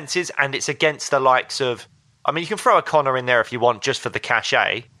title defenses and it's against the likes of, I mean, you can throw a Conor in there if you want just for the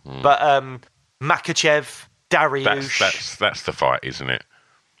cachet, but Makhachev, Dariush. That's the fight, isn't it?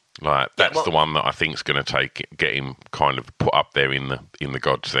 Like that's the one that I think is going to get him kind of put up there in the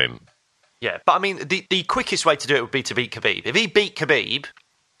gods then. Yeah, but I mean, the quickest way to do it would be to beat Khabib. If he beat Khabib,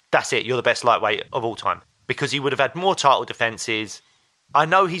 that's it. You're the best lightweight of all time, because he would have had more title defenses. I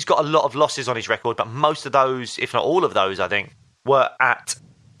know he's got a lot of losses on his record, but most of those, if not all of those, I think, were at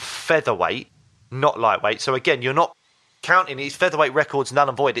featherweight, not lightweight. So again, you're not counting his featherweight records null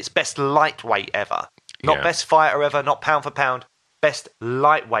and void. It's best lightweight ever. Not best fighter ever, not pound for pound, best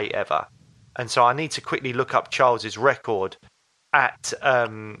lightweight ever. And so I need to quickly look up Charles's record at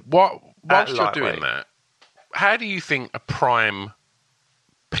whilst you're doing that, how do you think a prime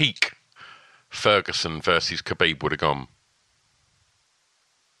peak Ferguson versus Khabib would have gone?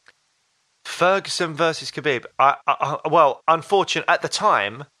 Ferguson versus Khabib. Well, unfortunately, at the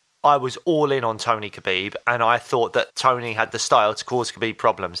time, I was all in on Tony Khabib, and I thought that Tony had the style to cause Khabib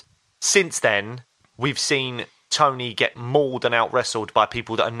problems. Since then, we've seen Tony get mauled and out-wrestled by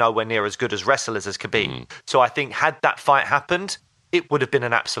people that are nowhere near as good as wrestlers as Khabib. So I think had that fight happened, it would have been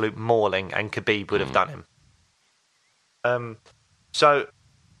an absolute mauling, and Khabib would have done him. So,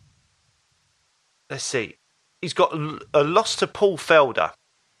 let's see. He's got a loss to Paul Felder,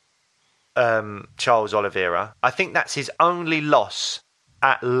 Charles Oliveira. I think that's his only loss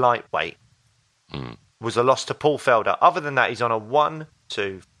at lightweight, was a loss to Paul Felder. Other than that, he's on a 1,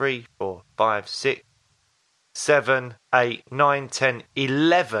 2, 3, 4, 5, 6, 7, 8, 9, 10,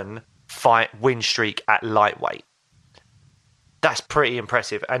 11 fight win streak at lightweight. That's pretty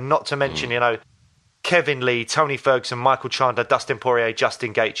impressive. And not to mention, Kevin Lee, Tony Ferguson, Michael Chandler, Dustin Poirier,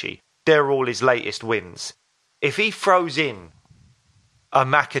 Justin Gaethje. They're all his latest wins. If he throws in a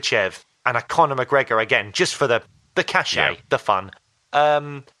Makhachev and a Conor McGregor again, just for the cachet, the fun,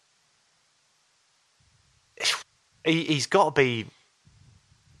 he's got to be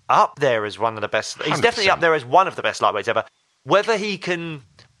up there as one of the best. He's 100%. Definitely up there as one of the best lightweights ever. Whether he can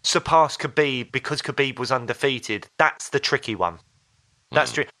surpass Khabib because Khabib was undefeated, that's the tricky one.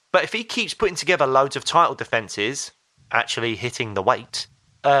 That's true. But if he keeps putting together loads of title defenses, actually hitting the weight,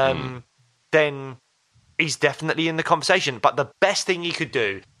 then he's definitely in the conversation. But the best thing he could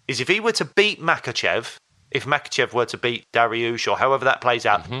do is if he were to beat Makhachev, if Makhachev were to beat Dariush or however that plays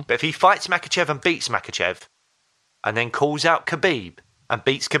out, but if he fights Makhachev and beats Makhachev and then calls out Khabib and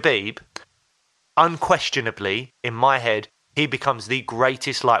beats Khabib, unquestionably, in my head, he becomes the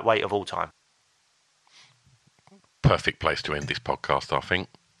greatest lightweight of all time. Perfect place to end this podcast, I think.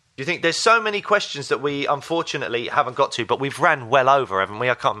 Do you think there's so many questions that we unfortunately haven't got to, but we've ran well over, haven't we?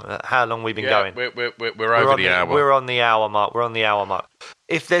 I can't remember how long we've been going. We're over the hour. We're on the hour mark.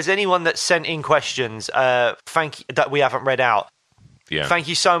 If there's anyone that sent in questions, thank you, that we haven't read out. Yeah. Thank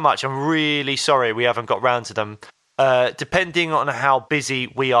you so much. I'm really sorry we haven't got round to them. Depending on how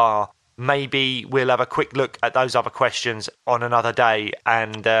busy we are, maybe we'll have a quick look at those other questions on another day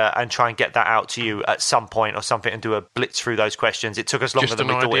and try and get that out to you at some point or something and do a blitz through those questions. It took us longer than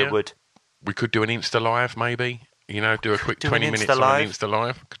we thought it would. We could do an Insta Live, maybe. Do a quick 20 minutes on an Insta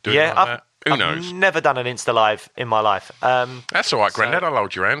Live. Who knows? I've never done an Insta Live in my life. That's all right, Grandad. I'll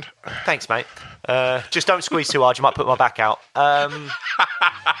hold your hand. Thanks, mate. Just don't squeeze too hard. You might put my back out.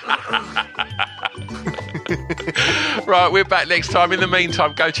 Right, we're back next time. In the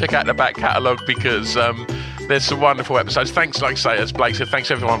meantime, go check out the back catalogue because there's some wonderful episodes. Thanks, like I say, as Blake said,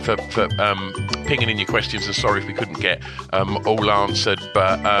 thanks everyone for pinging in your questions, and sorry if we couldn't get all answered.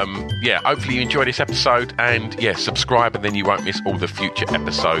 But hopefully you enjoyed this episode, and subscribe and then you won't miss all the future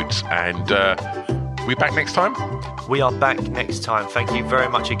episodes. And we're back next time. We are back next time. Thank you very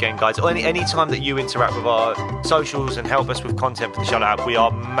much again, guys. Any time that you interact with our socials and help us with content for the shout-out, we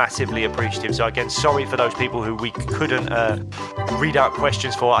are massively appreciative. So again, sorry for those people who we couldn't read out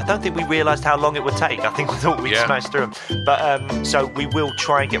questions for. I don't think we realised how long it would take. I think we thought we'd smash through them. But so we will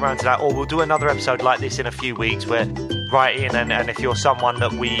try and get around to that, or we'll do another episode like this in a few weeks where write in, and if you're someone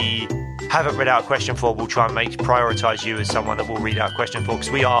that we haven't read out a question for, we'll try and prioritise you as someone that we'll read out a question for,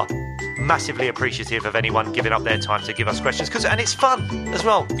 because we are massively appreciative of anyone giving up their time to give us questions, and it's fun as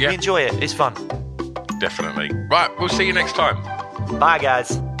well. Yeah. We enjoy it. It's fun. Definitely. Right, we'll see you next time. Bye,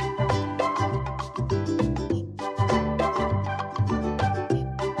 guys.